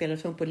skådespelare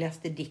som på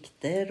läste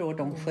dikter och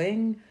de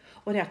sjöng.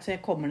 Och rätt så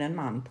kommer en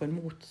man på en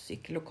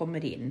motorcykel och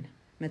kommer in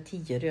med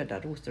 10 röda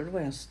rosor. Och det var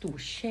en stor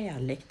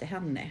kärlek till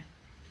henne.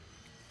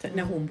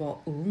 När hon var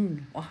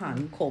ung och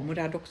han kom, och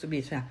det hade också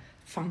blivit så här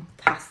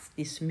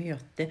fantastiskt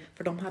möte,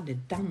 för de hade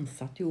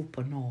dansat ihop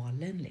på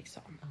Nalen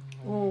liksom.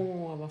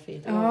 Vad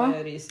fint.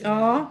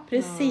 Ja,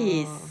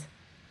 precis.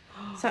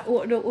 Så,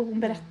 och hon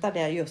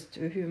berättade just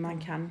hur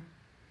man kan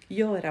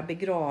göra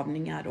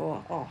begravningar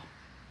och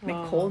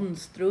med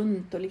konst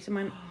runt, och liksom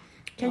man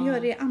kan göra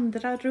det i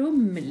andra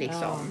rum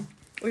liksom.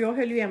 Och jag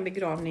höll ju en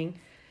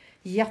begravning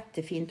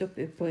jättefint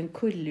uppe på en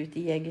kulle ute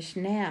i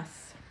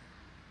Jägersnäs.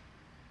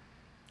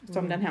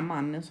 Som den här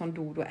mannen som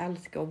dog och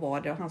älskade att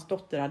vara där. Och hans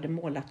dotter hade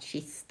målat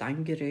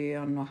kistan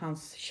grön. Och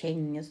hans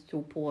kängor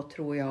stod på,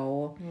 tror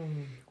jag.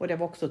 Och det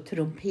var också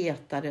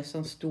trumpetare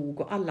som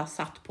stod. Och alla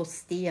satt på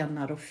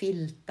stenar och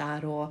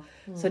filtar. Och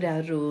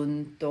sådär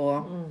runt. Och,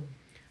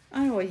 ja,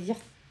 det var en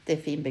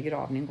jättefin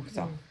begravning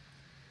också.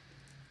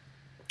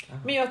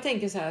 Men jag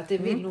tänker så här att det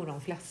vill nog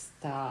de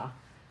flesta.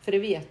 För det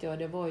vet jag,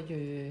 det var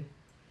ju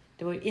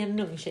en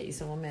ung tjej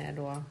som var med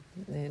då.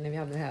 När vi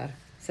hade den här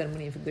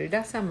ceremonin för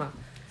Guridas hemma.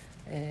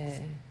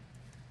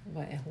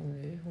 Vad är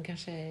hon nu? Hon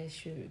kanske är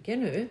 20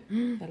 nu.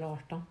 Eller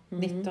 18.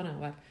 19 är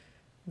hon väl.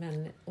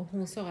 Men, och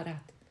hon sa det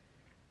att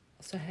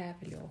så här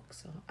vill jag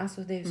också.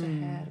 Alltså det är så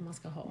här man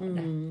ska ha det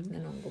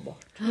när någon går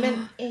bort.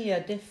 Men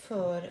är det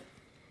för,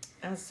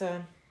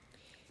 alltså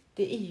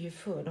det är ju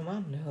för de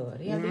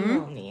anhöriga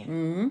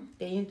begravningen.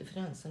 Det är ju inte för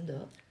den som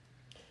dör.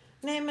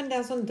 Nej, men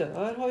den som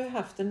dör har ju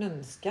haft en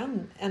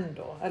önskan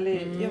ändå.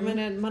 Eller jag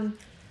menar,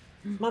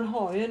 man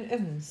har ju en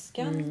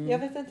önskan. Jag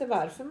vet inte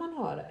varför man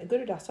har det.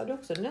 Guridas hade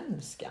också en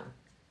önskan.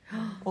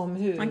 Om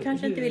hur, man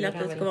kanske inte vill att det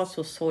han ska vara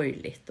så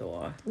sorgligt.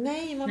 Och...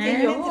 Nej, man Nej,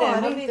 vill inte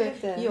det. Man vill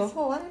inte. Jag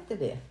har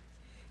inte det.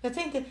 Jag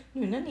tänkte,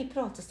 nu när ni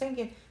pratar så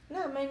tänker jag,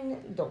 nej men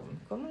de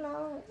kommer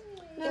att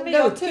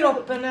elda upp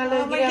kroppen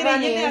eller gräva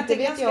ner, att det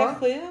är ganska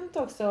skönt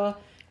också.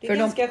 Det är för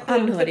ganska de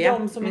skönt anhöriga. för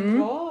de som är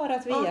kvar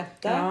att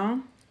veta. Ja.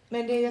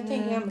 Men det jag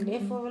tänker, men det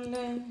får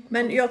väl...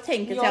 Men jag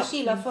tänker jag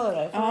kilar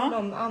före för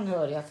de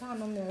anhöriga, ta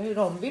hand om det, hur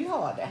de vill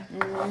ha det.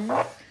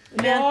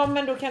 Ja,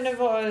 men då kan det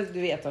vara,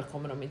 du vet, att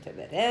kommer de inte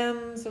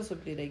överens och så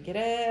blir det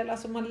gräl.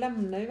 Alltså man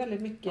lämnar ju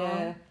väldigt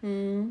mycket.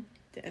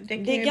 Det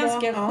är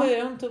ganska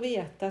skönt att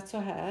veta att så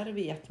här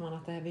vet man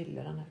att det här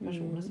ville den här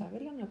personen. Så här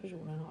vill den här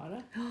personen ha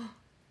det.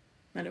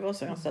 Men det var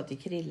så jag sa till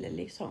Krille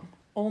liksom.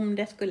 Om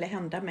det skulle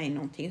hända mig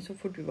någonting så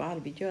får du och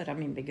Arvid göra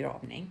min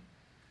begravning.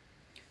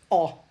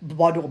 Ja,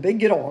 vadå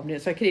begravning,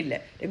 sa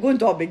Krille. Det går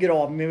inte att ha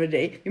begravning med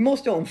dig. Vi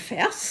måste ha en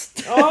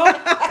fest. Ja,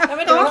 men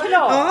det är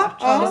klart.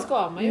 Ja, det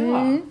ska man ju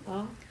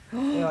ha.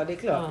 Ja, det är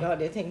klart. Ja,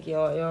 det tänker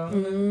jag. Ja.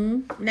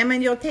 Nej,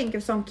 men jag tänker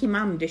som Kim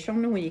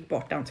Andersson när hon gick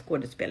bort, den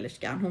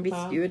skådespelerskan. Hon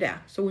visste ju det.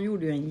 Så hon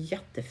gjorde ju en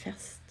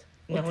jättefest.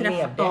 När hon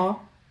levde?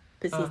 Ja,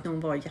 precis när hon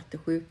var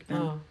jättesjuk.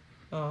 Men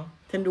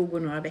sen dog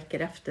hon några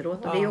veckor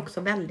efteråt. Och det är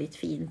också väldigt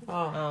fint.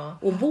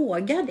 Och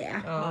våga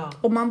det.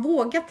 Om man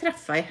vågar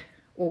träffa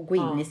och gå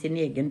in i sin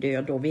egen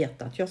död och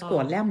veta att jag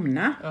ska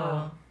lämna.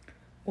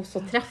 Och så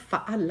träffa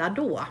alla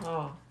då.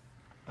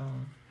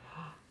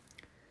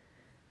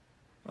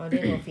 Ja, det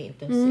är nog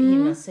fint att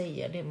hinna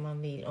säga det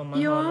man vill. Om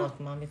man har något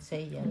man vill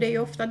säga. Det är ju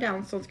ofta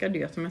den som ska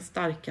dö som är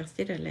starkast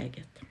i det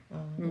läget.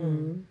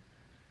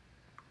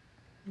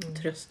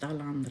 Trösta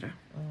alla andra.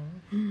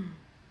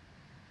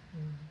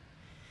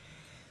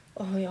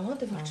 Jag har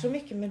inte varit så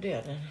mycket med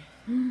döden.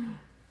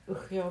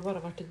 Usch, jag har bara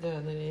varit i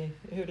döden i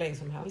hur länge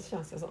som helst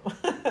känns det som.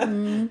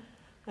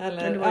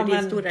 Eller, Men det var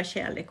din stora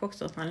kärlek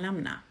också som han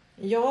lämnade.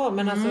 Ja,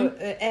 men alltså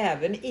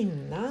även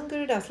innan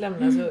Gurdas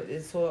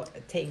lämnade så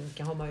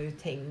har man ju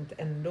tänkt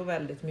ändå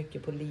väldigt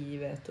mycket på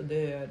livet och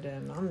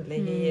döden,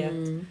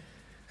 andlighet,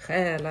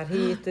 själar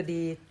hit och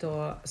dit.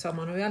 Och, så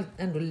man har ju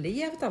ändå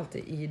levt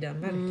alltid i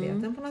den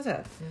verkligheten på något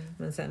sätt.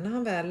 Men sen när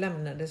han väl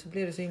lämnade så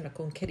blev det så himla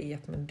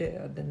konkret med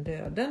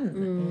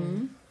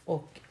döden.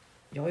 Och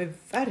jag har ju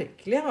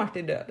verkligen varit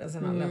i döden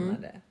sedan han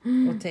lämnade.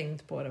 Och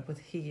tänkt på det på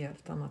ett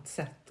helt annat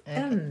sätt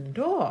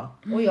ändå.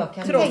 Och jag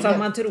kan trots att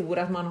man tror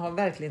att man har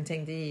verkligen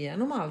tänkt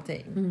igenom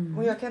allting.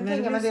 Och jag kan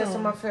tänka mig det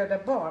som man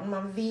föder barn.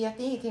 Man vet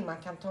ingenting,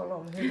 man kan tala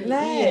om hur det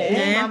Nej.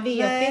 är. Man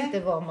vet inte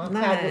vad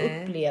man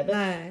själv upplever.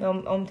 Nej.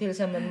 Om till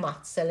exempel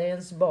Mats eller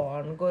ens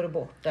barn går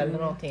bort eller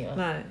någonting.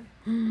 Nej.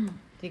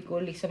 Det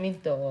går liksom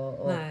inte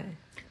att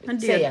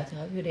Men säga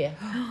hur det är.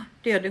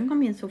 Döden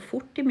kom in så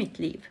fort i mitt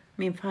liv.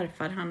 Min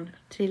farfar, han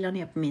trillade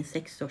ner på min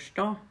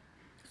 6-årsdag.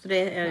 Så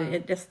det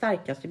är det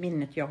starkaste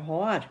minnet jag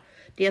har.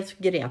 Dels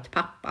grät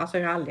pappa, så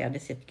jag aldrig hade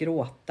sett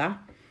gråta.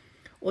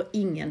 Och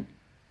ingen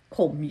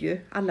kom ju.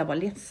 Alla var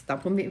ledsna.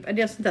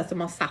 Det är sånt där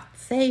som har satt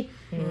sig.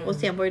 Och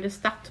sen var ju det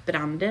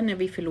stadsbranden när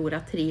vi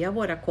förlorade 3 av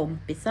våra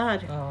kompisar.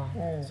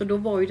 Så då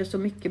var ju det så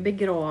mycket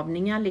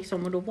begravningar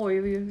liksom. Och då var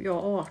ju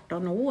jag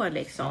 18 år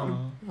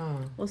liksom.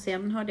 Och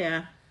sen har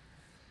det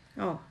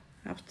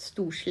haft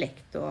stor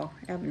släkt. Och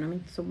även om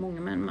inte så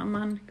många.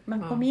 Men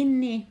man kom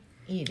in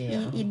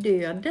i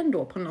döden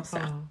då på något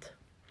sätt.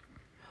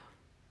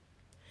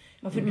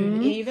 Ja, för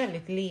du är ju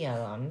väldigt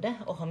levande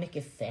och har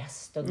mycket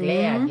fest och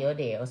glädje och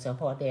det. Och så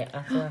har det,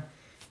 alltså,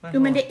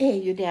 men det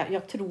är ju det,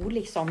 jag tror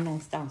liksom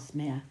någonstans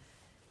med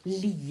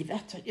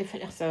livet.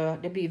 Alltså,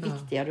 det blir ju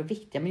viktigare och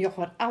viktigare. Men jag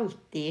har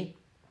alltid,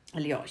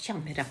 eller jag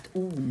känner mig rätt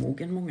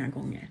omogen många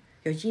gånger.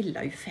 Jag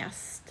gillar ju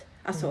fest.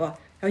 Alltså,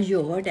 jag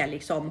gör det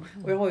liksom.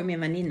 Och jag har ju min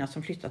väninna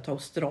som flyttat till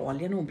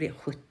Australien. Hon blev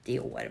 70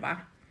 år va.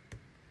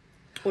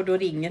 Och då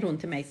ringer hon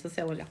till mig så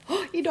säger hon,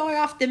 idag har jag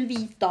haft en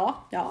vit dag.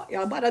 Ja, jag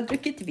har bara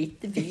druckit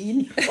vitt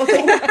vin.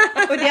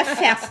 Och det är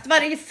fest.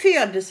 Varje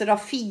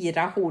födelsedag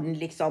firar hon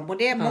liksom.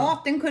 Och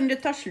maten kunde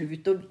ta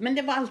slut. Men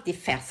det var alltid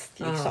fest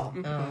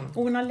liksom.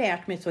 Och hon har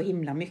lärt mig så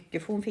himla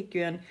mycket. För hon fick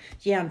ju en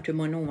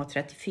hjärntumör när hon var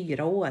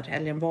 34 år.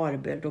 Eller en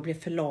varböld och blev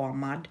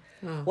förlamad.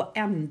 Och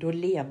ändå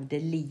levde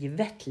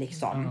livet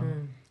liksom.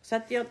 Så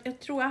att jag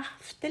tror jag har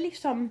haft det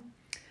liksom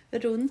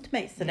runt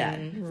mig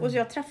sådär. Och så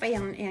jag träffade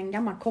en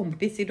gammal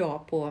kompis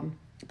idag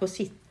på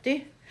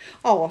City.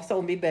 Ja, så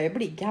om vi börjar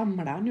bli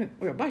gamla nu.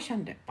 Och jag bara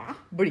kände, va?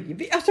 Blir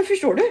vi? Alltså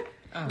förstår du?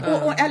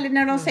 Eller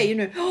när de säger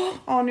nu,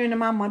 nu när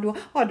mamma då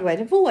är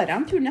det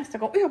våran tur nästa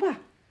gång. Och jag bara,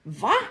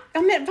 va?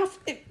 Ja, men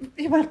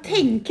jag bara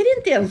tänker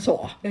inte ens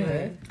så.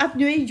 Att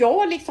nu är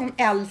jag liksom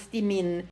äldst i min